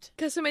stopped.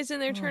 Because somebody's in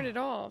there. Turn it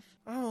off.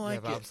 I don't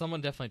like yeah, Bob, it.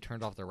 someone definitely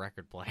turned off the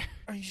record player.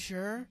 Are you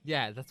sure?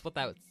 Yeah, that's what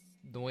that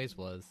noise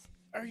was.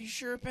 Are you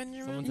sure,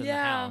 Benjamin? Someone's in the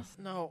Yeah. house.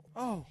 No.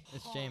 Oh.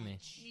 It's Jamie.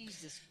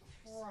 Jesus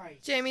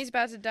Christ. Jamie's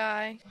about to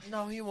die.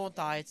 No, he won't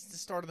die. It's the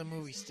start of the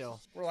movie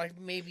still. We're like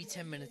maybe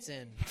 10 minutes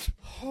in.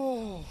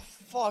 Oh,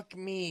 fuck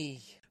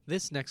me.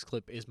 This next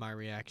clip is my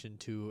reaction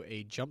to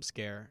a jump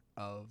scare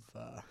of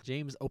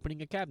James opening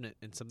a cabinet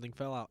and something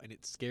fell out and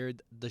it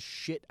scared the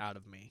shit out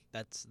of me.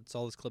 That's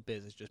all this clip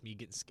is. It's just me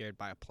getting scared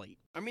by a plate.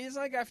 I mean, it's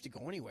not like I have to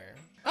go anywhere.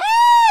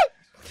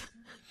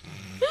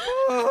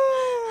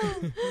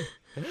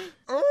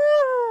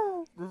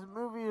 This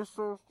movie is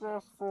so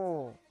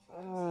stressful.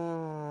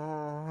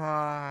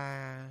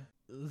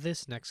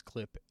 This next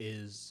clip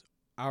is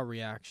our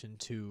reaction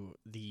to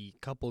the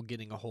couple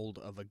getting a hold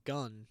of a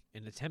gun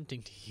and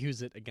attempting to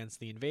use it against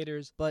the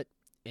invaders, but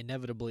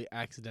inevitably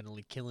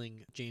accidentally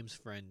killing James'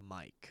 friend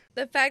Mike.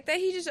 The fact that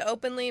he just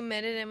openly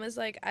admitted and was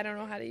like, I don't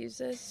know how to use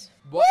this.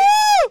 What?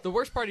 The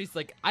worst part is,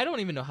 like, I don't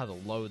even know how to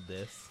load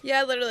this.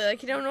 Yeah, literally, like,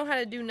 he don't know how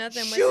to do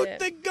nothing with Shoot it.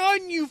 the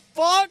gun, you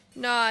fuck!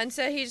 Nah,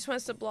 instead he just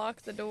wants to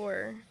block the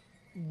door.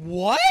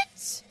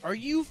 What? Are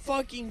you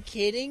fucking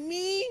kidding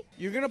me?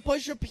 You're gonna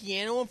push a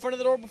piano in front of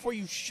the door before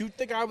you shoot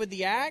the guy with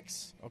the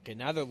axe? Okay,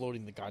 now they're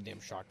loading the goddamn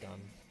shotgun.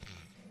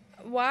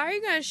 Why are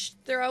you gonna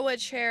throw a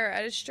chair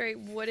at a straight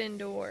wooden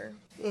door?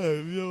 I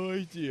have no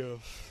idea.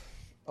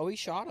 Oh, he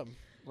shot him.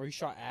 Or he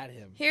shot at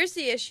him. Here's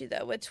the issue,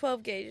 though, with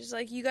 12 gauges.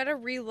 Like, you gotta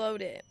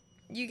reload it.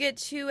 You get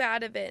 2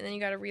 out of it, and then you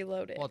gotta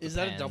reload it. Well, it Is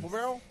that a depends. double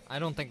barrel? I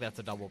don't think that's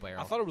a double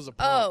barrel. I thought it was a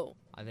pump. Oh,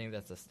 I think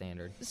that's a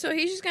standard. so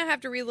he's just gonna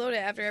have to reload it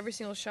after every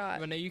single shot.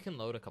 But no, you can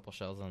load a couple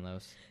shells on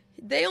those.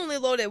 They only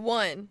loaded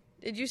 1.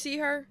 Did you see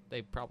her?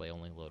 They probably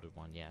only loaded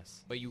 1,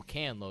 yes. But you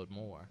can load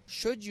more.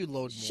 Should you load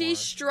more? She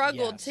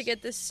struggled Yes. to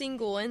get the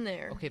single in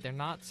there. Okay, they're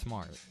not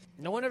smart.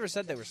 No one ever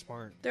said they were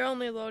smart. They're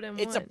only loading 1.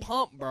 It's a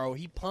pump, bro.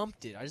 He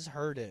pumped it. I just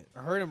heard it.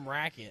 I heard him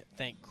rack it.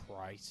 Thank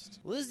Christ.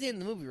 Well, this is the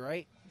end of the movie,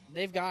 right?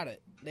 They've got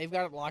it. They've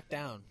got it locked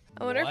down.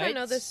 I wonder if I What?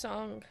 know this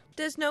song.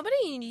 Does nobody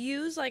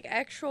use, like,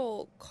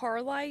 actual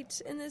car lights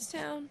in this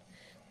town?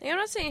 Like, I'm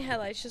not saying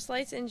headlights, just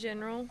lights in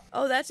general.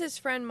 Oh, that's his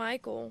friend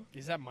Michael.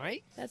 Is that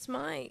Mike? That's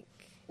Mike.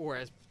 Or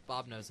as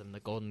Bob knows him, the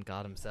Golden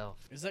God himself.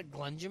 Is that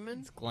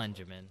Glenjamin? It's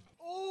Glenjamin.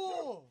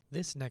 Oh!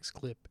 This next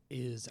clip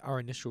is our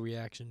initial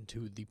reaction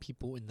to the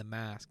people in the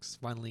masks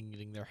finally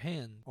getting their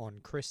hand on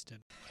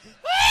Kristen.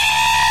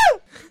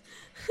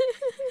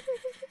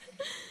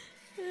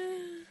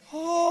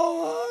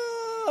 Oh,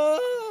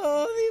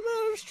 the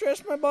amount of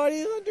stress my body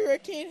is under, I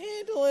can't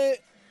handle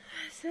it.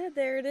 I said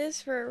there it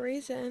is for a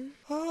reason.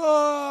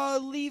 Oh,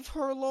 leave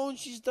her alone.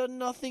 She's done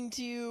nothing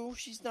to you.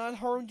 She's not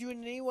harmed you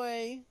in any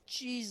way.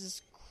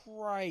 Jesus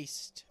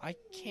Christ. I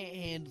can't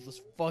handle this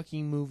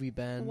fucking movie,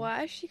 Ben.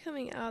 Why is she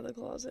coming out of the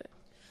closet?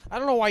 I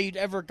don't know why you'd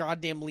ever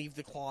goddamn leave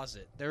the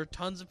closet. There are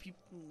tons of people.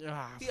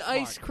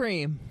 Fuck.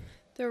 cream.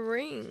 The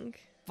ring.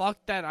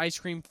 Fuck that ice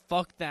cream.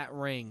 Fuck that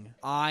ring.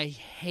 I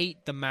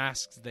hate the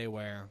masks they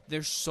wear.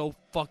 They're so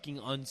fucking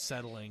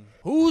unsettling.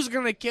 Who's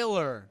gonna kill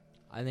her?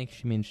 I think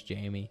she means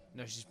Jamie.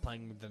 No, she's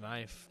playing with the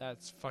knife.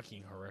 That's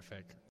fucking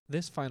horrific.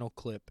 This final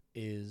clip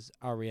is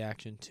our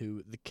reaction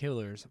to the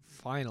killers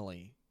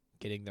finally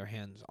getting their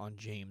hands on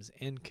James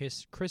and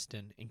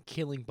Kristen and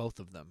killing both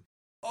of them.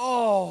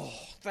 Oh,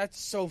 that's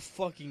so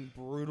fucking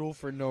brutal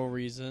for no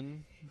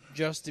reason.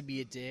 Just to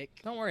be a dick.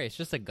 Don't worry, it's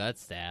just a gut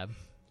stab.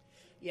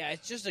 Yeah,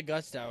 it's just a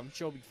gut stab. I'm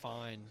sure it'll be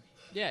fine.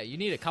 Yeah, you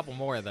need a couple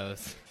more of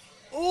those.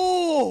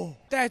 Oh,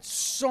 that's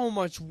so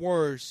much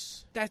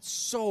worse. That's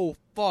so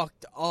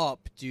fucked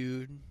up,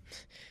 dude.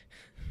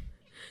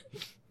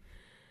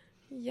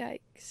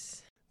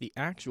 Yikes. The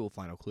actual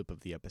final clip of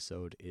the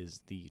episode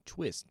is the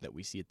twist that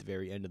we see at the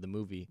very end of the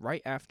movie.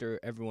 Right after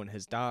everyone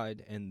has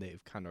died and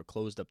they've kind of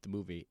closed up the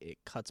movie, it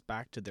cuts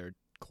back to their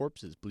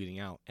corpses bleeding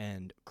out.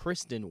 And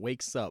Kristen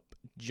wakes up,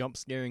 jump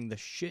scaring the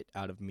shit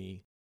out of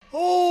me.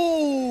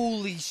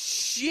 Holy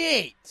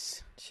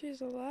shit! She's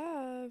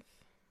alive.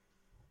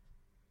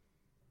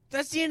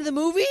 That's the end of the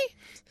movie?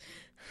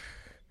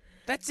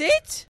 That's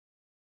it?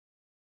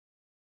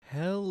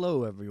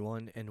 Hello,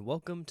 everyone, and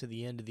welcome to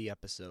the end of the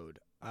episode.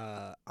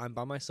 I'm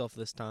by myself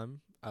this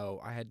time. Oh,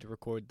 I had to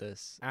record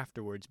this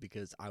afterwards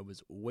because I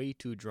was way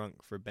too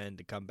drunk for Ben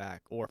to come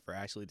back or for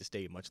Ashley to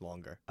stay much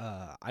longer.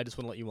 I just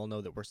want to let you all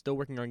know that we're still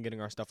working on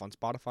getting our stuff on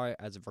Spotify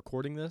as of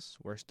recording this.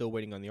 We're still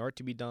waiting on the art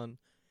to be done.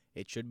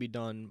 It should be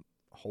done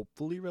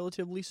hopefully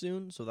relatively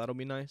soon, so that'll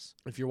be nice.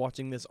 If you're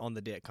watching this on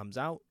the day it comes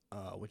out,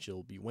 which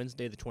will be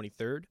Wednesday the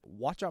 23rd,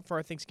 watch out for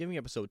our Thanksgiving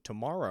episode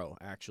tomorrow,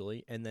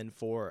 actually, and then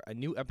for a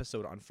new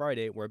episode on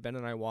Friday where Ben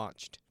and I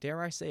watched,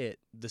 dare I say it,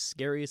 the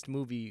scariest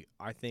movie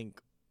I think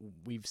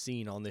we've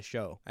seen on this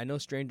show. I know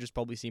strangers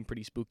probably seem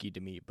pretty spooky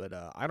to me, but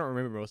I don't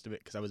remember most of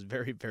it because I was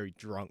very, very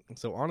drunk.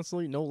 So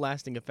honestly, no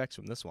lasting effects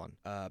from this one.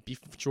 Be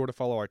sure to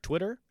follow our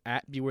Twitter,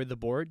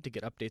 @BewareTheBoard, to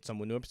get updates on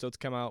when new episodes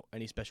come out,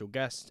 any special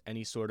guests,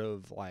 any sort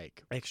of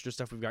like extra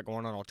stuff we've got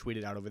going on. I'll tweet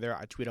it out over there.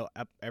 I tweet out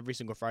every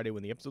single Friday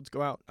when the episodes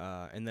go out.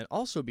 And then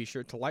also be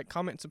sure to like,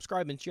 comment,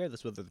 subscribe, and share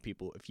this with other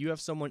people. If you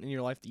have someone in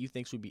your life that you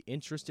think would be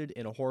interested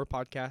in a horror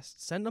podcast,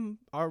 send them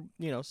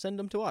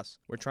to us.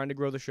 We're trying to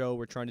grow the show.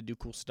 We're trying to do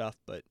cool stuff,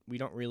 but but we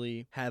don't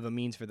really have a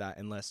means for that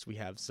unless we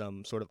have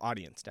some sort of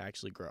audience to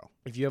actually grow.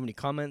 If you have any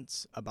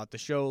comments about the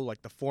show,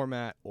 like the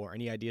format, or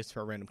any ideas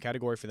for a random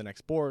category for the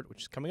next board,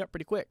 which is coming up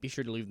pretty quick, be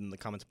sure to leave them in the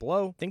comments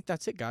below. I think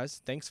that's it,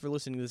 guys. Thanks for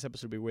listening to this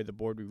episode of Beware the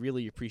Board. We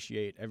really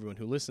appreciate everyone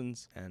who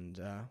listens, and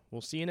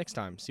we'll see you next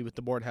time. See what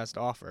the board has to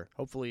offer.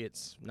 Hopefully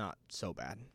it's not so bad.